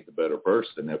make me the better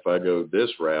person. If I go this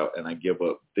route and I give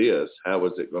up this, how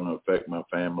is it going to affect my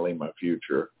family, my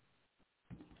future?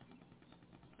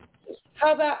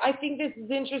 How about, I think this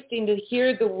is interesting to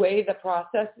hear the way the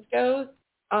process goes,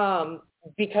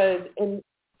 because in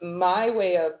my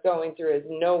way of going through is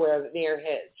nowhere near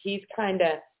his. He's kind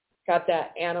of got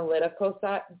that analytical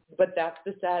side, but that's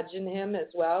the Sag in him as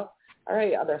well. All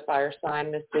right, other fire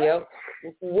sign, Miss Leo.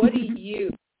 How do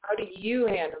you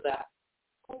handle that?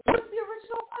 What's the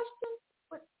original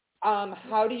question?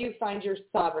 How do you find your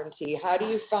sovereignty? How do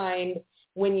you find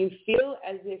when you feel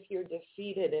as if you're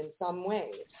defeated in some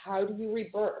ways? How do you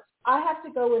rebirth? I have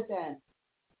to go within.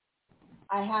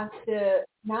 I have to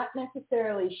not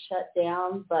necessarily shut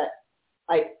down, but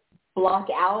like block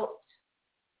out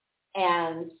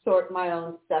and sort my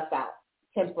own stuff out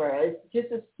temporarily. It's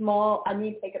just a small, I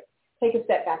need to take a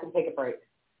step back and take a break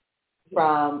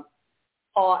from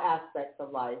all aspects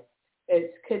of life.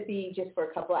 It could be just for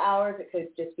a couple of hours. It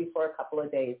could just be for a couple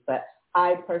of days. But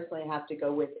I personally have to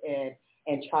go within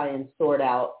and try and sort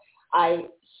out. I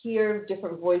hear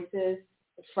different voices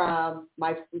from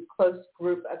my close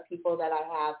group of people that I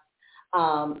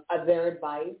have, of their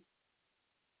advice.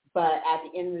 But at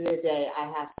the end of the day, I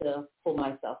have to pull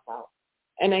myself out.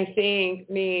 And I think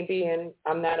me being,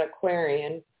 I'm that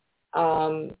Aquarian,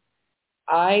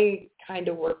 I kind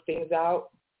of work things out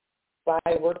by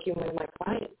working with my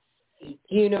clients.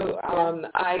 You know,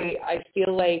 I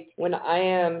feel like when I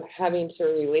am having to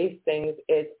release things,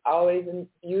 it's always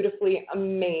beautifully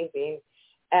amazing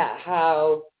at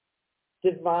how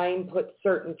divine puts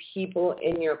certain people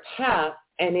in your path.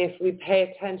 And if we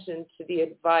pay attention to the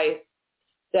advice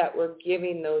that we're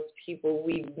giving those people,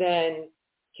 we then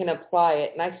can apply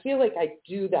it. And I feel like I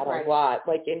do that a lot,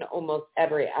 like in almost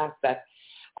every aspect.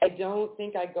 I don't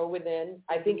think I go within.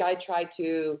 I think I try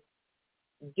to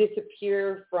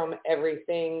disappear from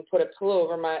everything, put a pillow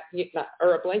over my,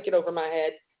 or a blanket over my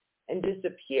head and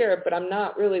disappear, but I'm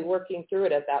not really working through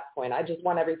it at that point. I just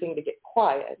want everything to get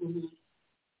quiet. Mm-hmm.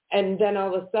 And then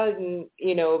all of a sudden,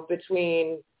 you know,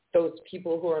 between those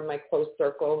people who are in my close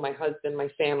circle, my husband, my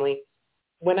family,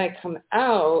 when I come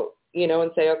out, you know,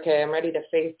 and say, okay, I'm ready to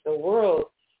face the world,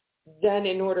 then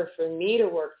in order for me to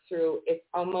work through, it's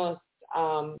almost,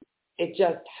 it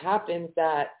just happens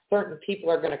that certain people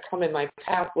are going to come in my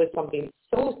path with something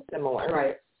so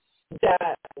similar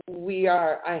that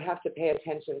I have to pay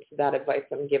attention to that advice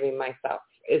I'm giving myself.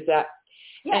 Is that?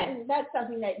 Yeah, and that's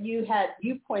something that you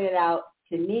pointed out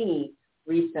to me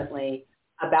recently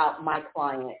about my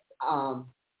clients,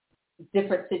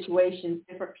 different situations,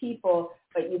 different people,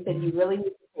 but you said you really need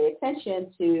to pay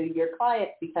attention to your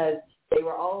clients because they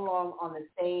were all along on the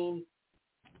same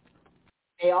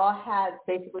they all had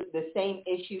basically the same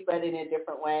issue, but in a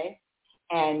different way.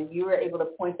 And you were able to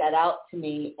point that out to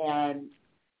me and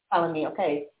telling me,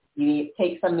 okay, you need to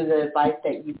take some of the advice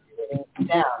that you've given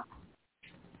down.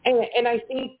 And I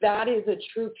think that is a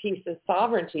true piece of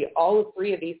sovereignty, all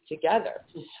three of these together.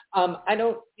 I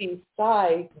don't see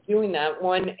Sai doing that.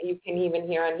 One, you can even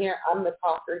hear on here, I'm the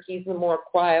talker. He's the more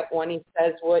quiet one. He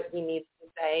says what he needs to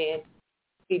say and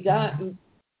be done.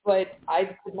 But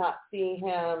I could not see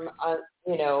him,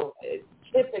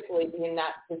 typically being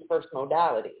that's his first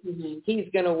modality. Mm-hmm. He's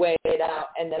going to weigh it out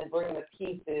and then bring the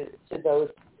pieces to those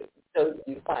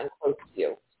you find close to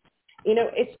you.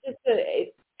 It's just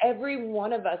every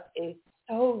one of us is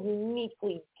so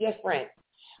uniquely different.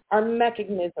 Our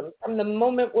mechanism from the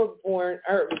moment we're born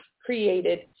or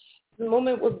created, the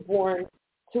moment we're born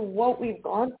to what we've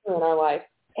gone through in our life,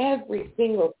 every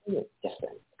single thing is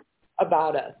different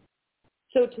about us.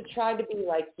 So to try to be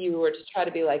like you or to try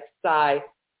to be like Sai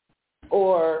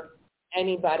or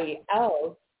anybody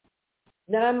else,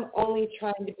 then I'm only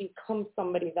trying to become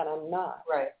somebody that I'm not.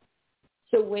 Right.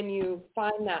 So when you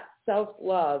find that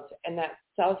self-love and that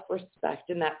self-respect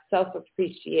and that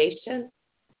self-appreciation,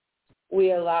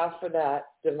 we allow for that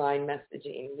divine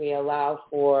messaging. We allow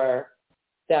for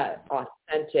that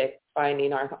authentic,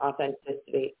 finding our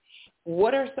authenticity.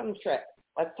 What are some tricks?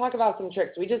 Let's talk about some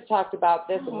tricks. We just talked about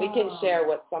this, and we can share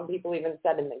what some people even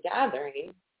said in the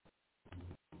gathering.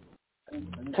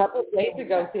 A couple of days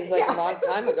ago seems like a long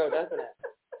time ago, doesn't it?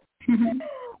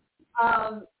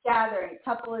 Gathering,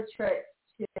 couple of tricks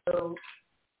to,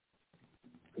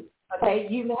 okay,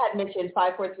 you had mentioned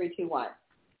 5, 4, 3, 2,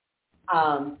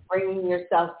 1. Bringing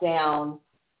yourself down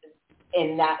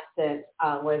in that sense.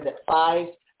 What is it, 5?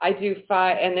 I do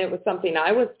 5, and it was something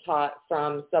I was taught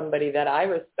from somebody that I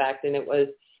respect, and it was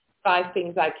 5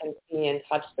 things I can see and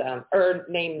touch them, or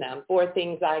name them. 4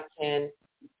 things I can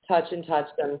touch and touch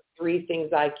them. 3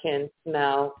 things I can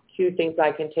smell. 2 things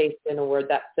I can taste in a word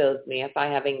that fills me. If I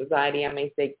have anxiety, I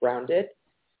may say grounded.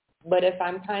 But if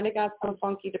I'm kind of got some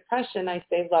funky depression, I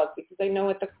say love, because I know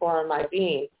at the core of my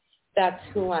being, that's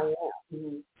who I am.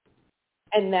 Mm-hmm.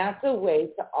 And that's a way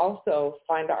to also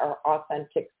find our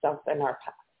authentic self and our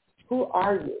path. Who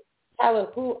are you? Tell us,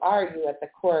 who are you at the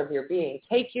core of your being?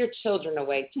 Take your children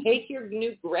away. Take your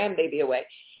new grandbaby away.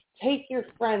 Take your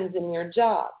friends and your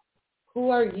job.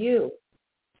 Who are you?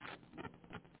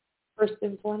 First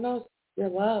and foremost, your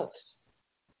love.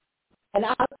 And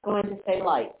I was going to say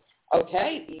light.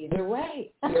 Okay, either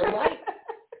way, you're right.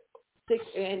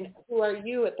 And who are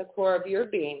you at the core of your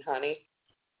being, honey?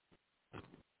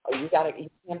 Oh, you can't be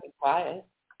quiet.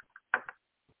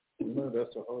 No,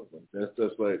 that's a hard one. That's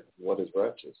just like, what is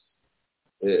righteous?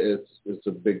 It's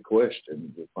a big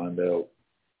question to find out,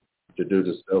 to do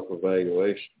the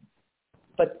self-evaluation.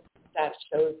 But that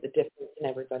shows the difference in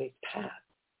everybody's path.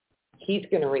 He's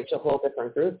going to reach a whole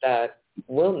different group that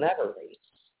we'll never reach.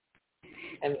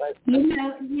 And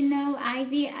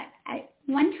Ivy, I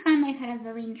one time I had a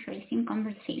very interesting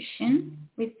conversation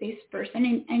with this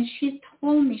person, and she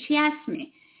asked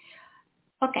me,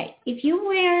 okay, if you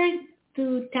were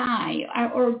to die,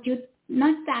 or you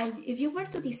not die, if you were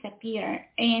to disappear,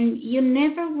 and you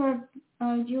never were,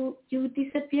 you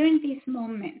disappear in this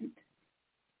moment,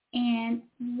 and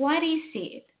what is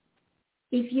it?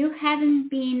 If you hadn't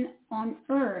been on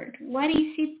Earth, what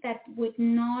is it that would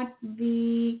not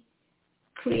be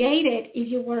created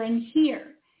if you weren't here?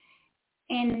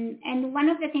 And one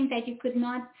of the things that you could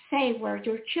not say were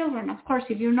your children. Of course,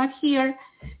 if you're not here,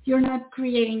 you're not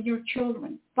creating your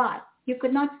children. But you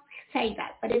could not say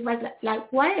that. But it was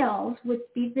like, what else would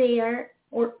be there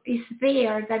or is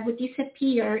there that would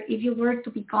disappear if you were to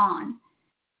be gone?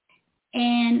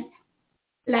 And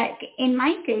like in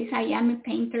my case, I am a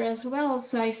painter as well.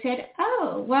 So I said,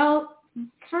 oh, well,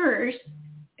 first,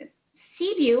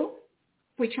 CView,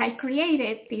 which I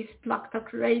created, this Blog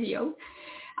Talk Radio,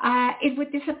 it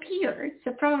would disappear.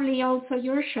 So probably also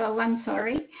your show, I'm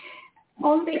sorry.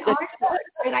 All the artwork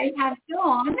that I have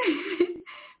done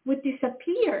would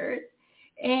disappear.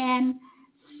 And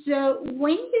so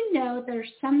when you know there's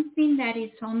something that is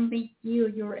only you,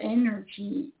 your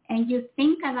energy, and you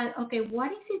think about, okay,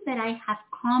 what is it that I have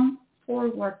come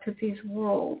forward to this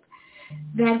world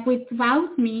that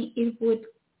without me it would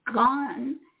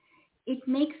gone, it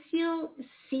makes you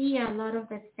see a lot of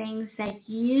the things that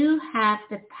you have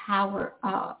the power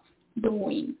of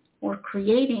doing or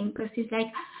creating, because it's like,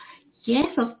 yes,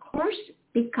 of course,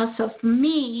 because of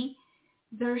me,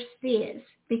 there's this.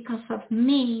 Because of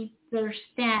me, there's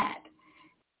that.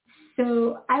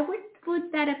 So I would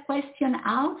put that a question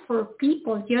out for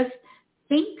people. Just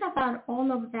think about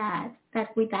all of that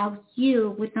without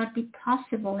you would not be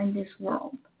possible in this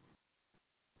world.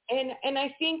 And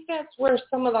I think that's where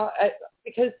some of the,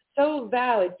 because so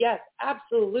valid, yes,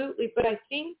 absolutely. But I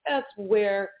think that's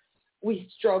where we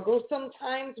struggle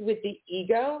sometimes with the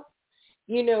ego,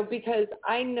 because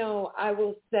I know I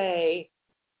will say,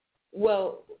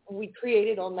 well, we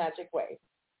created Old Magic Way.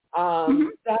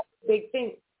 That's a big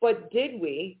thing. But did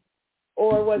we?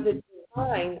 Or was it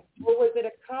divine? Or was it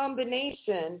a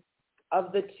combination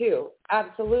of the two?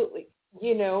 Absolutely.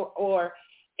 Or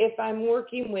if I'm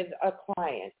working with a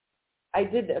client, I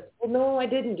did this. Well, no, I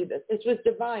didn't do this. This was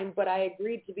divine, but I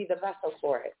agreed to be the vessel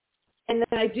for it. And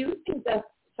then I do think that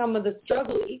some of the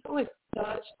struggle, ego is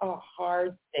such a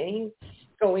hard thing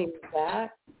going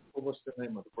back. Well, what's the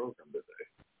name of the program today?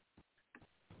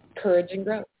 Courage and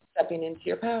growth, stepping into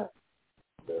your power.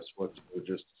 That's what we were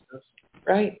just discussing.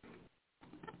 Right.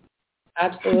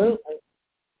 Absolutely.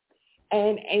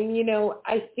 And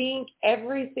I think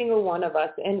every single one of us,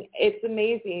 and it's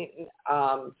amazing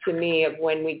to me of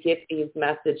when we get these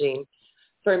messaging.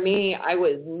 For me, I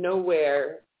was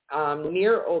nowhere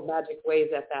near Old Magic Ways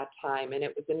at that time, and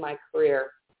it was in my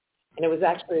career. And it was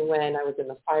actually when I was in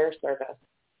the fire service.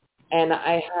 And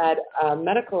I had a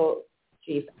medical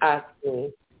chief ask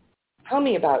me, tell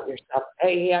me about yourself.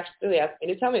 He actually asked me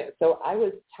to tell me. So I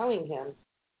was telling him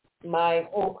my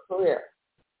whole career.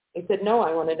 He said, no,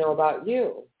 I want to know about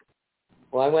you.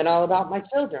 Well, I went all about my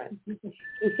children.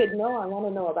 He said, no, I want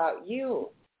to know about you.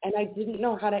 And I didn't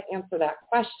know how to answer that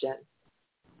question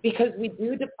because we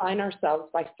do define ourselves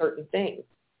by certain things.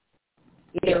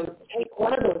 Take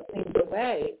one of those things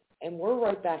away and we're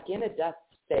right back in a death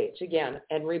stage again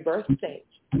and rebirth stage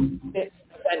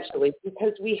eventually,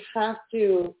 because we have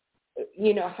to,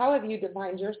 how have you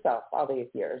defined yourself all these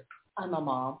years? I'm a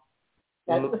mom.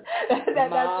 That's the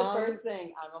first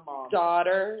thing. I'm a mom.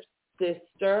 Daughter,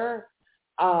 sister,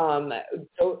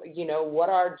 what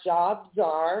our jobs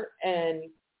are. And,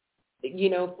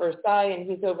 for Cy, and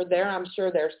he's over there, I'm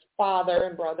sure there's father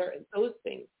and brother and those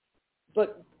things.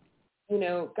 But,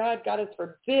 God us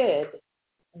forbid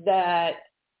that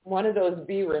one of those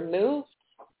be removed.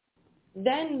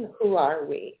 Then who are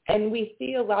we? And we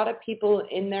see a lot of people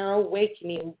in their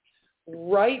awakening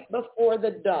right before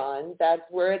the dawn. That's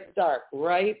where it's dark,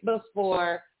 right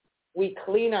before we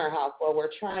clean our house while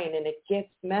we're trying and it gets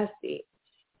messy,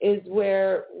 is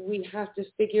where we have to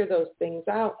figure those things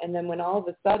out. And then when all of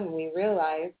a sudden we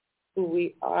realize who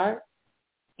we are,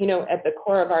 at the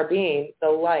core of our being, the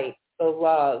light, the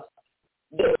love,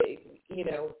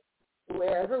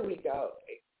 wherever we go,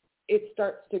 it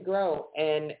starts to grow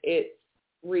and it's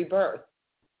rebirth.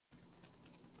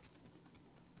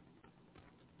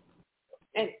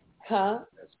 And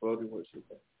That's probably what she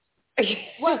thinks.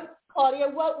 Claudia,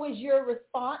 what was your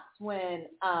response when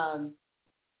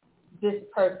this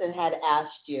person had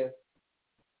asked you?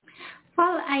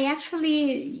 Well, I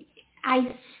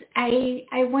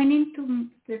went into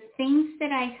the things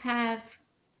that I have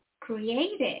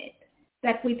created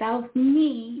that without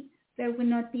me, they would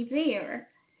not be there.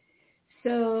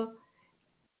 So,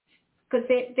 because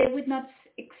they would not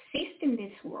exist in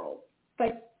this world.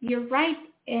 But you're right,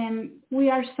 we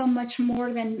are so much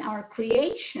more than our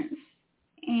creations.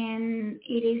 And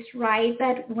it is right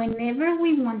that whenever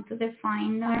we want to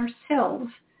define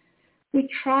ourselves, we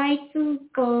try to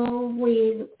go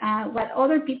with what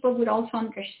other people would also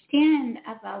understand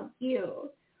about you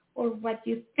or what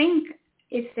you think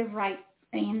is the right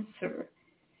answer.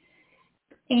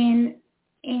 And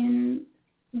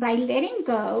by letting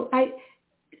go,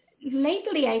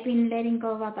 lately I've been letting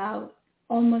go about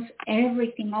almost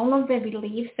everything, all of the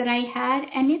beliefs that I had,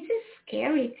 and it's a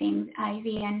scary thing,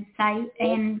 Ivy and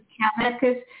Kama,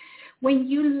 because when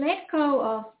you let go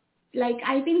of, like,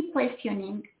 I've been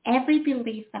questioning every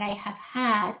belief that I have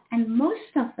had, and most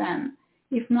of them,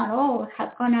 if not all,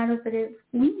 have gone out of the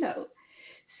window.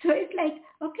 So it's like,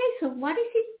 okay, so what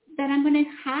is it that I'm going to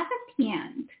have at the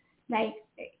end? Like,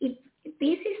 if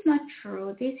this is not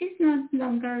true, this is no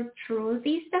longer true,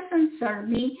 this doesn't serve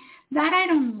me, that I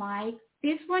don't like,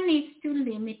 this one is too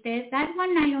limited, that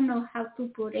one I don't know how to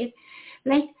put it.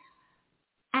 Like,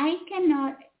 I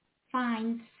cannot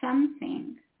find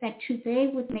something that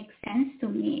today would make sense to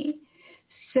me.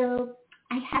 So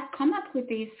I have come up with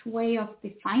this way of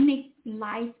defining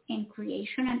life and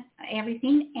creation and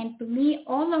everything. And to me,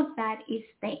 all of that is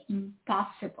the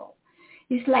impossible.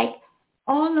 It's like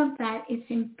all of that is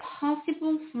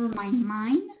impossible for my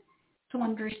mind to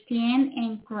understand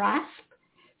and grasp.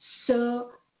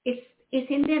 So it's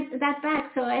in that bag.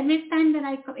 So every time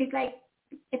that it's like,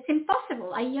 it's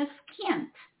impossible. I just can't.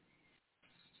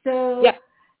 So yeah.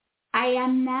 I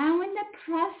am now in the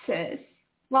process.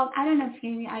 Well, I don't know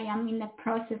if I am in the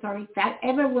process or if that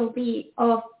ever will be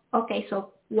of, okay,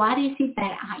 so what is it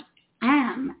that I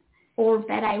am or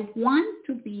that I want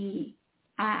to be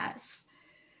as.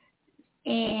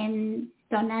 And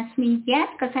don't ask me yet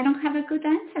because I don't have a good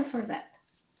answer for that.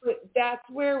 But that's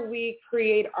where we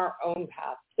create our own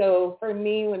path. So for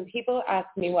me, when people ask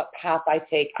me what path I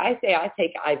say I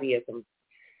take Ivyism.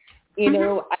 You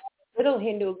know, I'm a little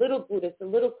Hindu, a little Buddhist, a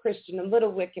little Christian, a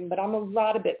little Wiccan, but I'm a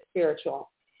lot of it spiritual.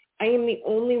 I am the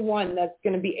only one that's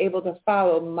going to be able to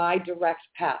follow my direct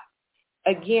path.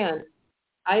 Again,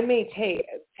 I may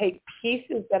take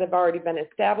pieces that have already been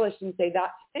established and say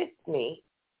that fits me,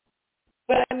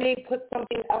 but I may put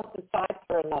something else aside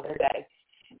for another day.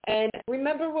 And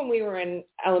remember when we were in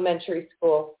elementary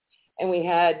school and we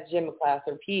had gym class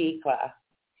or PE class,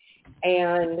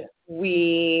 and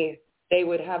they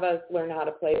would have us learn how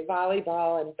to play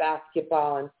volleyball and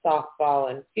basketball and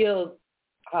softball and field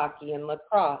hockey and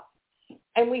lacrosse.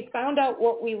 And we found out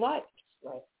what we liked.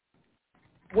 Right?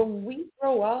 When we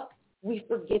grow up, we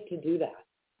forget to do that.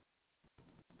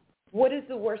 What is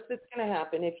the worst that's going to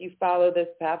happen if you follow this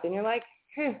path and you're like,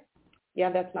 yeah,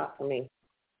 that's not for me.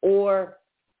 Or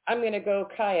I'm going to go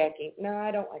kayaking. No,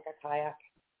 I don't like a kayak.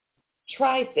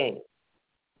 Try things.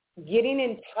 Getting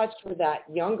in touch with that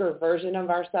younger version of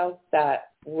ourselves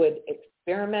that would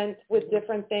experiment with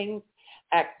different things,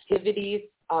 activities.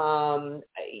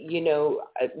 You know,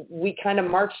 we kind of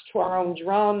marched to our own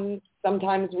drum.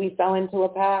 Sometimes we fell into a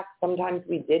pack. Sometimes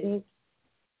we didn't.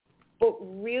 But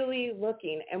really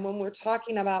looking, and when we're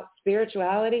talking about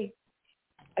spirituality,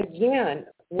 again,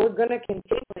 we're going to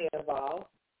continually evolve.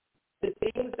 The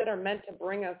things that are meant to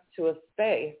bring us to a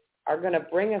space are going to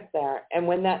bring us there. And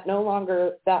when that no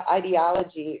longer, that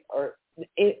ideology or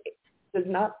it does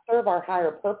not serve our higher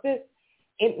purpose,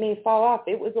 it may fall off.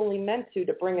 It was only meant to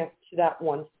bring us to that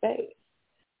one space.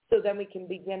 So then we can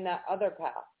begin that other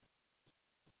path.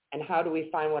 And how do we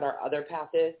find what our other path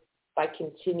is? By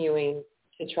continuing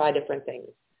to try different things,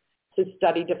 to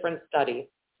study different studies,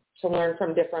 to learn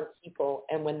from different people.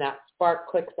 And when that spark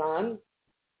clicks on,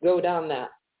 go down that.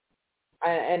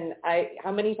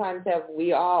 How many times have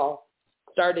we all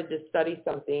started to study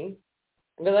something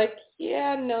and be like,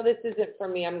 yeah, no, this isn't for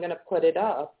me. I'm going to put it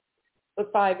up.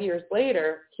 But 5 years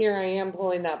later, here I am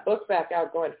pulling that book back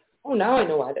out going, oh, now I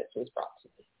know why this was brought to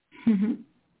me.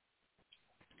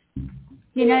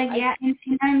 You know, yeah, and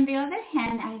on the other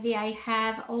hand, Ivy, I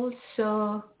have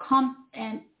also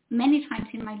and many times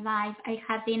in my life, I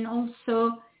have been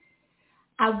also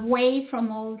away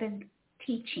from all the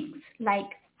teachings. Like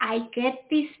I get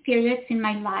these periods in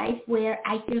my life where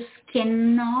I just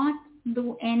cannot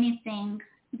do anything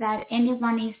that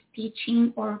anyone is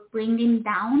teaching or bringing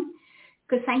down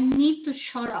because I need to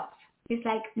shut off. It's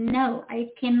like, no, I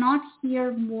cannot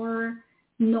hear more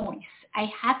noise.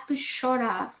 I have to shut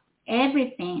off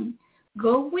everything,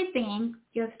 go within,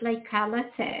 just like Carla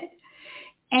said,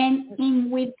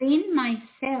 and within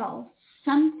myself,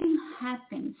 something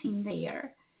happens in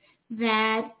there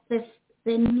that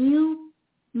the new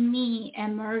me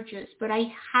emerges, but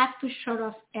I have to shut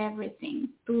off everything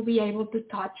to be able to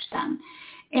touch them.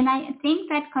 And I think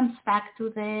that comes back to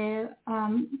the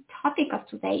topic of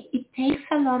today. It takes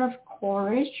a lot of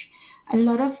courage, a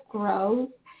lot of growth,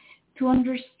 to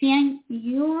understand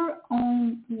your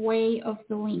own way of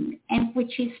doing, and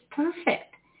which is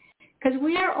perfect. Because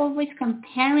we are always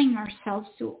comparing ourselves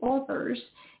to others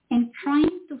and trying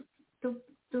to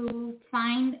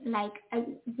find like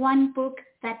one book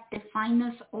that defines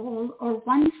us all or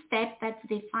one step that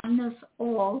defines us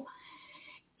all.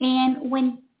 And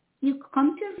when you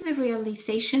come to the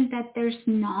realization that there's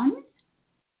none,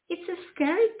 it's a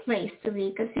scary place to be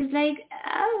because it's like,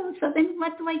 oh, so then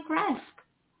what do I grasp?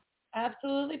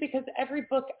 Absolutely, because every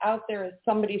book out there is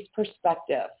somebody's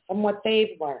perspective from what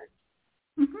they've learned.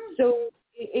 Mm-hmm. So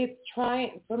it's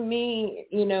trying, for me,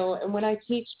 you know, and when I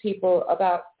teach people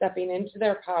about stepping into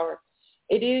their power,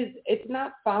 it's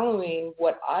not following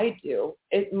what I do.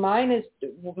 My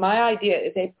idea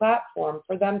is a platform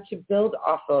for them to build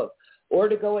off of or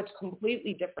to go a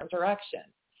completely different direction.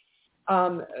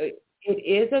 It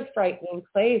is a frightening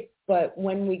place, but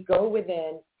when we go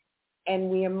within and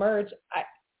we emerge,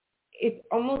 it's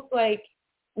almost like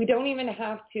we don't even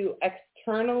have to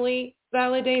externally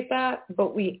validate that,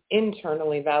 but we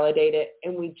internally validate it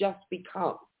and we just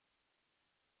become.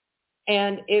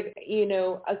 And if, you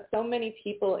know, so many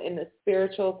people in the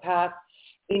spiritual path,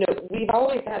 you know, we've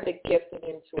always had the gift of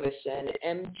intuition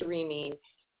and dreaming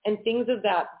and things of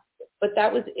that, but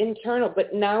that was internal.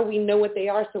 But now we know what they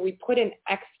are, so we put an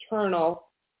external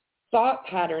thought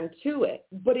pattern to it,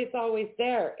 but it's always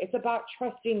there. It's about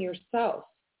trusting yourself,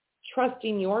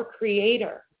 trusting your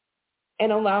creator,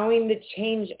 and allowing the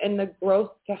change and the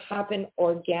growth to happen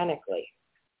organically.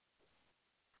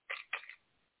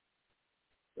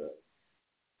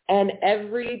 And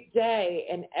every day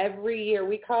and every year,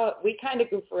 we kind of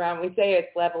goof around. We say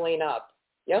it's leveling up.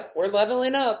 Yep, we're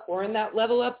leveling up. We're in that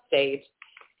level up stage.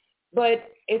 But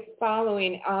it's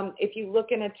following. If you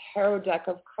look in a tarot deck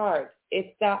of cards,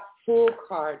 it's that Fool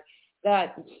card,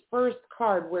 that first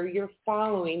card where you're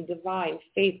following divine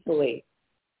faithfully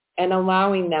and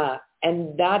allowing that.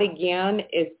 And that, again,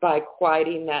 is by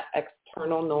quieting that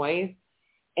external noise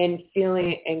and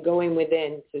feeling and going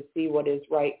within to see what is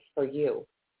right for you.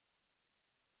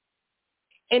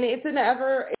 And it's an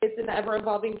ever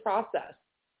evolving process.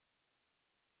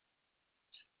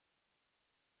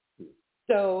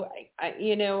 So,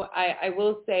 I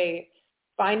will say,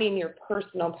 finding your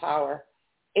personal power.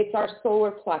 It's our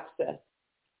solar plexus.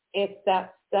 It's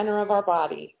that center of our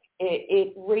body.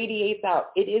 It radiates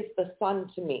out. It is the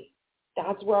sun to me.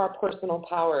 That's where our personal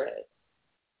power is.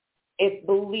 It's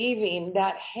believing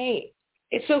that, hey,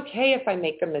 it's okay if I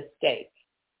make a mistake.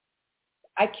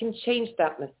 I can change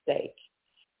that mistake.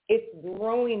 It's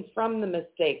growing from the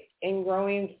mistakes and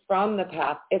growing from the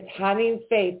path. It's having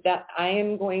faith that I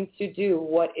am going to do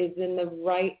what is in the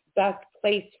right, best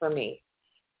place for me.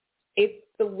 It's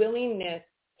the willingness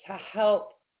to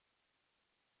help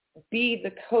be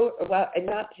the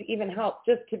not to even help,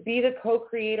 just to be the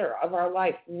co-creator of our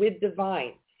life with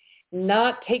divine,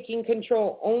 not taking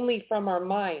control only from our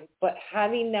mind, but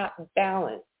having that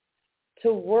balance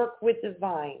to work with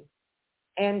divine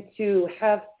and to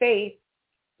have faith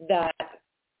that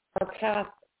our path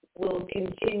will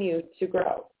continue to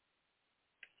grow.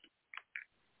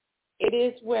 It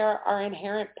is where our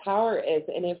inherent power is.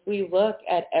 And if we look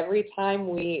at every time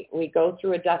we go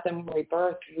through a death and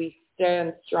rebirth, we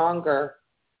stand stronger,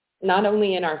 not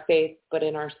only in our faith, but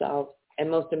in ourselves. And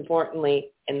most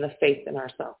importantly, in the faith in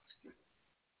ourselves.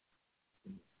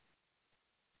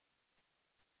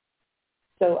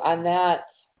 So on that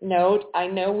note, I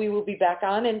know we will be back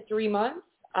on in 3 months.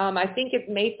 I think it's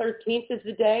May 13th is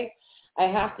the day. I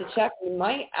have to check. We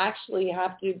might actually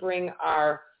have to bring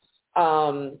our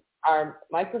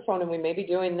microphone, and we may be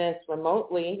doing this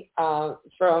remotely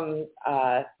from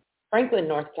Franklin,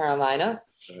 North Carolina,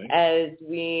 as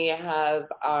we have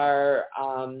our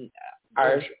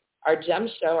gem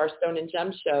show, our Stone and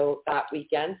Gem show that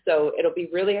weekend. So it'll be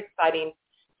really exciting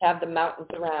to have the mountains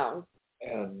around.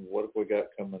 And what have we got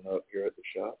coming up here at the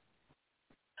shop?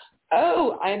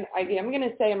 Oh, I'm going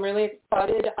to say I'm really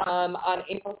excited. On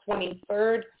April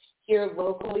 23rd, here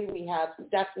locally, we have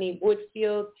Stephanie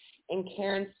Woodfield and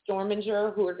Karen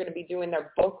Storminger, who are going to be doing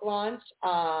their book launch.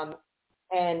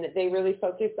 And they really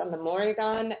focus on the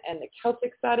Morrigan and the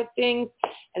Celtic side of things.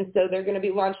 And so they're going to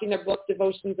be launching their book,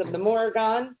 Devotions of the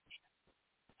Morrigan.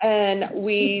 And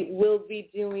we will be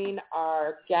doing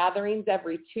our gatherings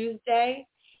every Tuesday.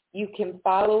 You can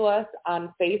follow us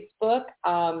on Facebook,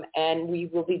 and we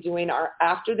will be doing our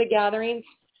After the Gatherings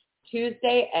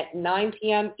Tuesday at 9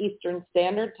 p.m. Eastern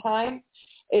Standard Time.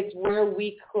 It's where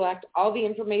we collect all the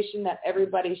information that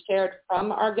everybody shared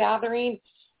from our gathering.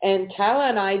 And Kala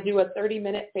and I do a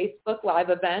 30-minute Facebook Live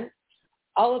event.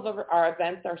 All of our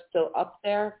events are still up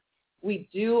there. We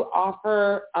do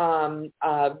offer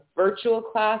virtual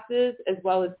classes as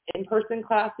well as in-person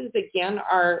classes. Again,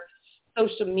 our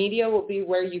social media will be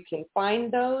where you can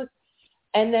find those.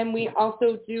 And then we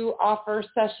also do offer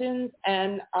sessions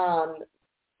and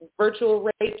virtual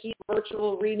Reiki,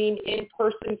 virtual reading in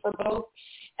person for both,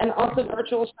 and also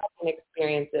virtual shopping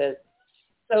experiences.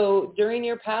 So during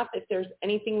your path, if there's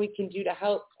anything we can do to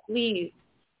help, please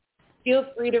feel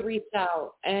free to reach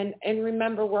out. And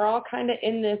remember, we're all kind of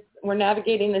in this, we're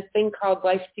navigating this thing called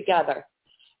life together.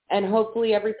 And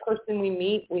hopefully every person we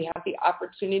meet, we have the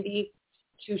opportunity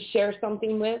to share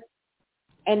something with,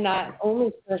 and not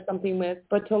only share something with,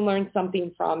 but to learn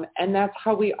something from. And that's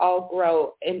how we all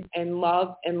grow in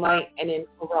love and light and in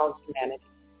overall humanity.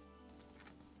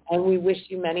 And we wish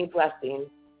you many blessings.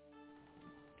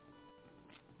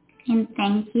 And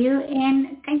thank you.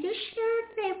 And can you share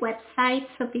the website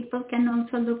so people can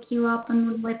also look you up on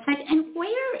the website? And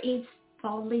where is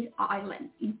Foley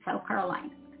Island in South Carolina?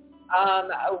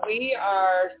 We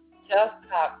are just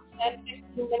about 10,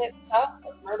 15 minutes south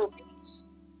of Myrtle Beach.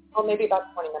 Well, maybe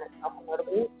about 20 minutes south of Myrtle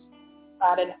Beach.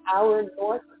 About an hour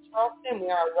north of Charleston. We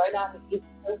are right on the east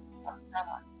coast of South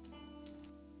Carolina.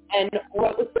 And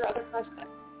what was your other question?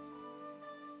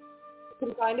 You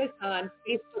can find us on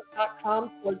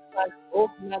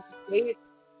facebook.com/Olde Magick Ways,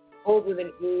 Olde with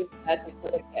an E, Magick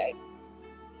with a K.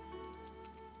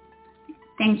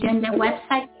 Thank you. And the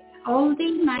website is Olde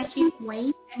Magick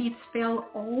Ways, and it's spelled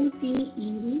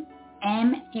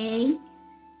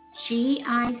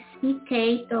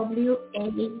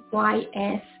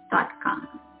OldeMagickWays.com.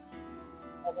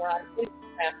 And we're on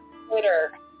Instagram, Twitter,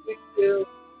 YouTube,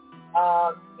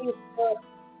 Facebook,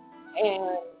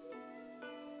 and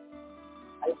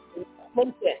I think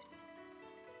LinkedIn.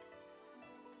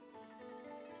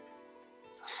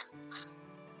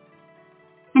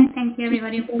 And thank you,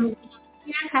 everybody, for being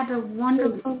here. Have a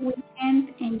wonderful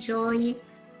weekend. Enjoy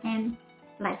and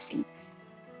blessings.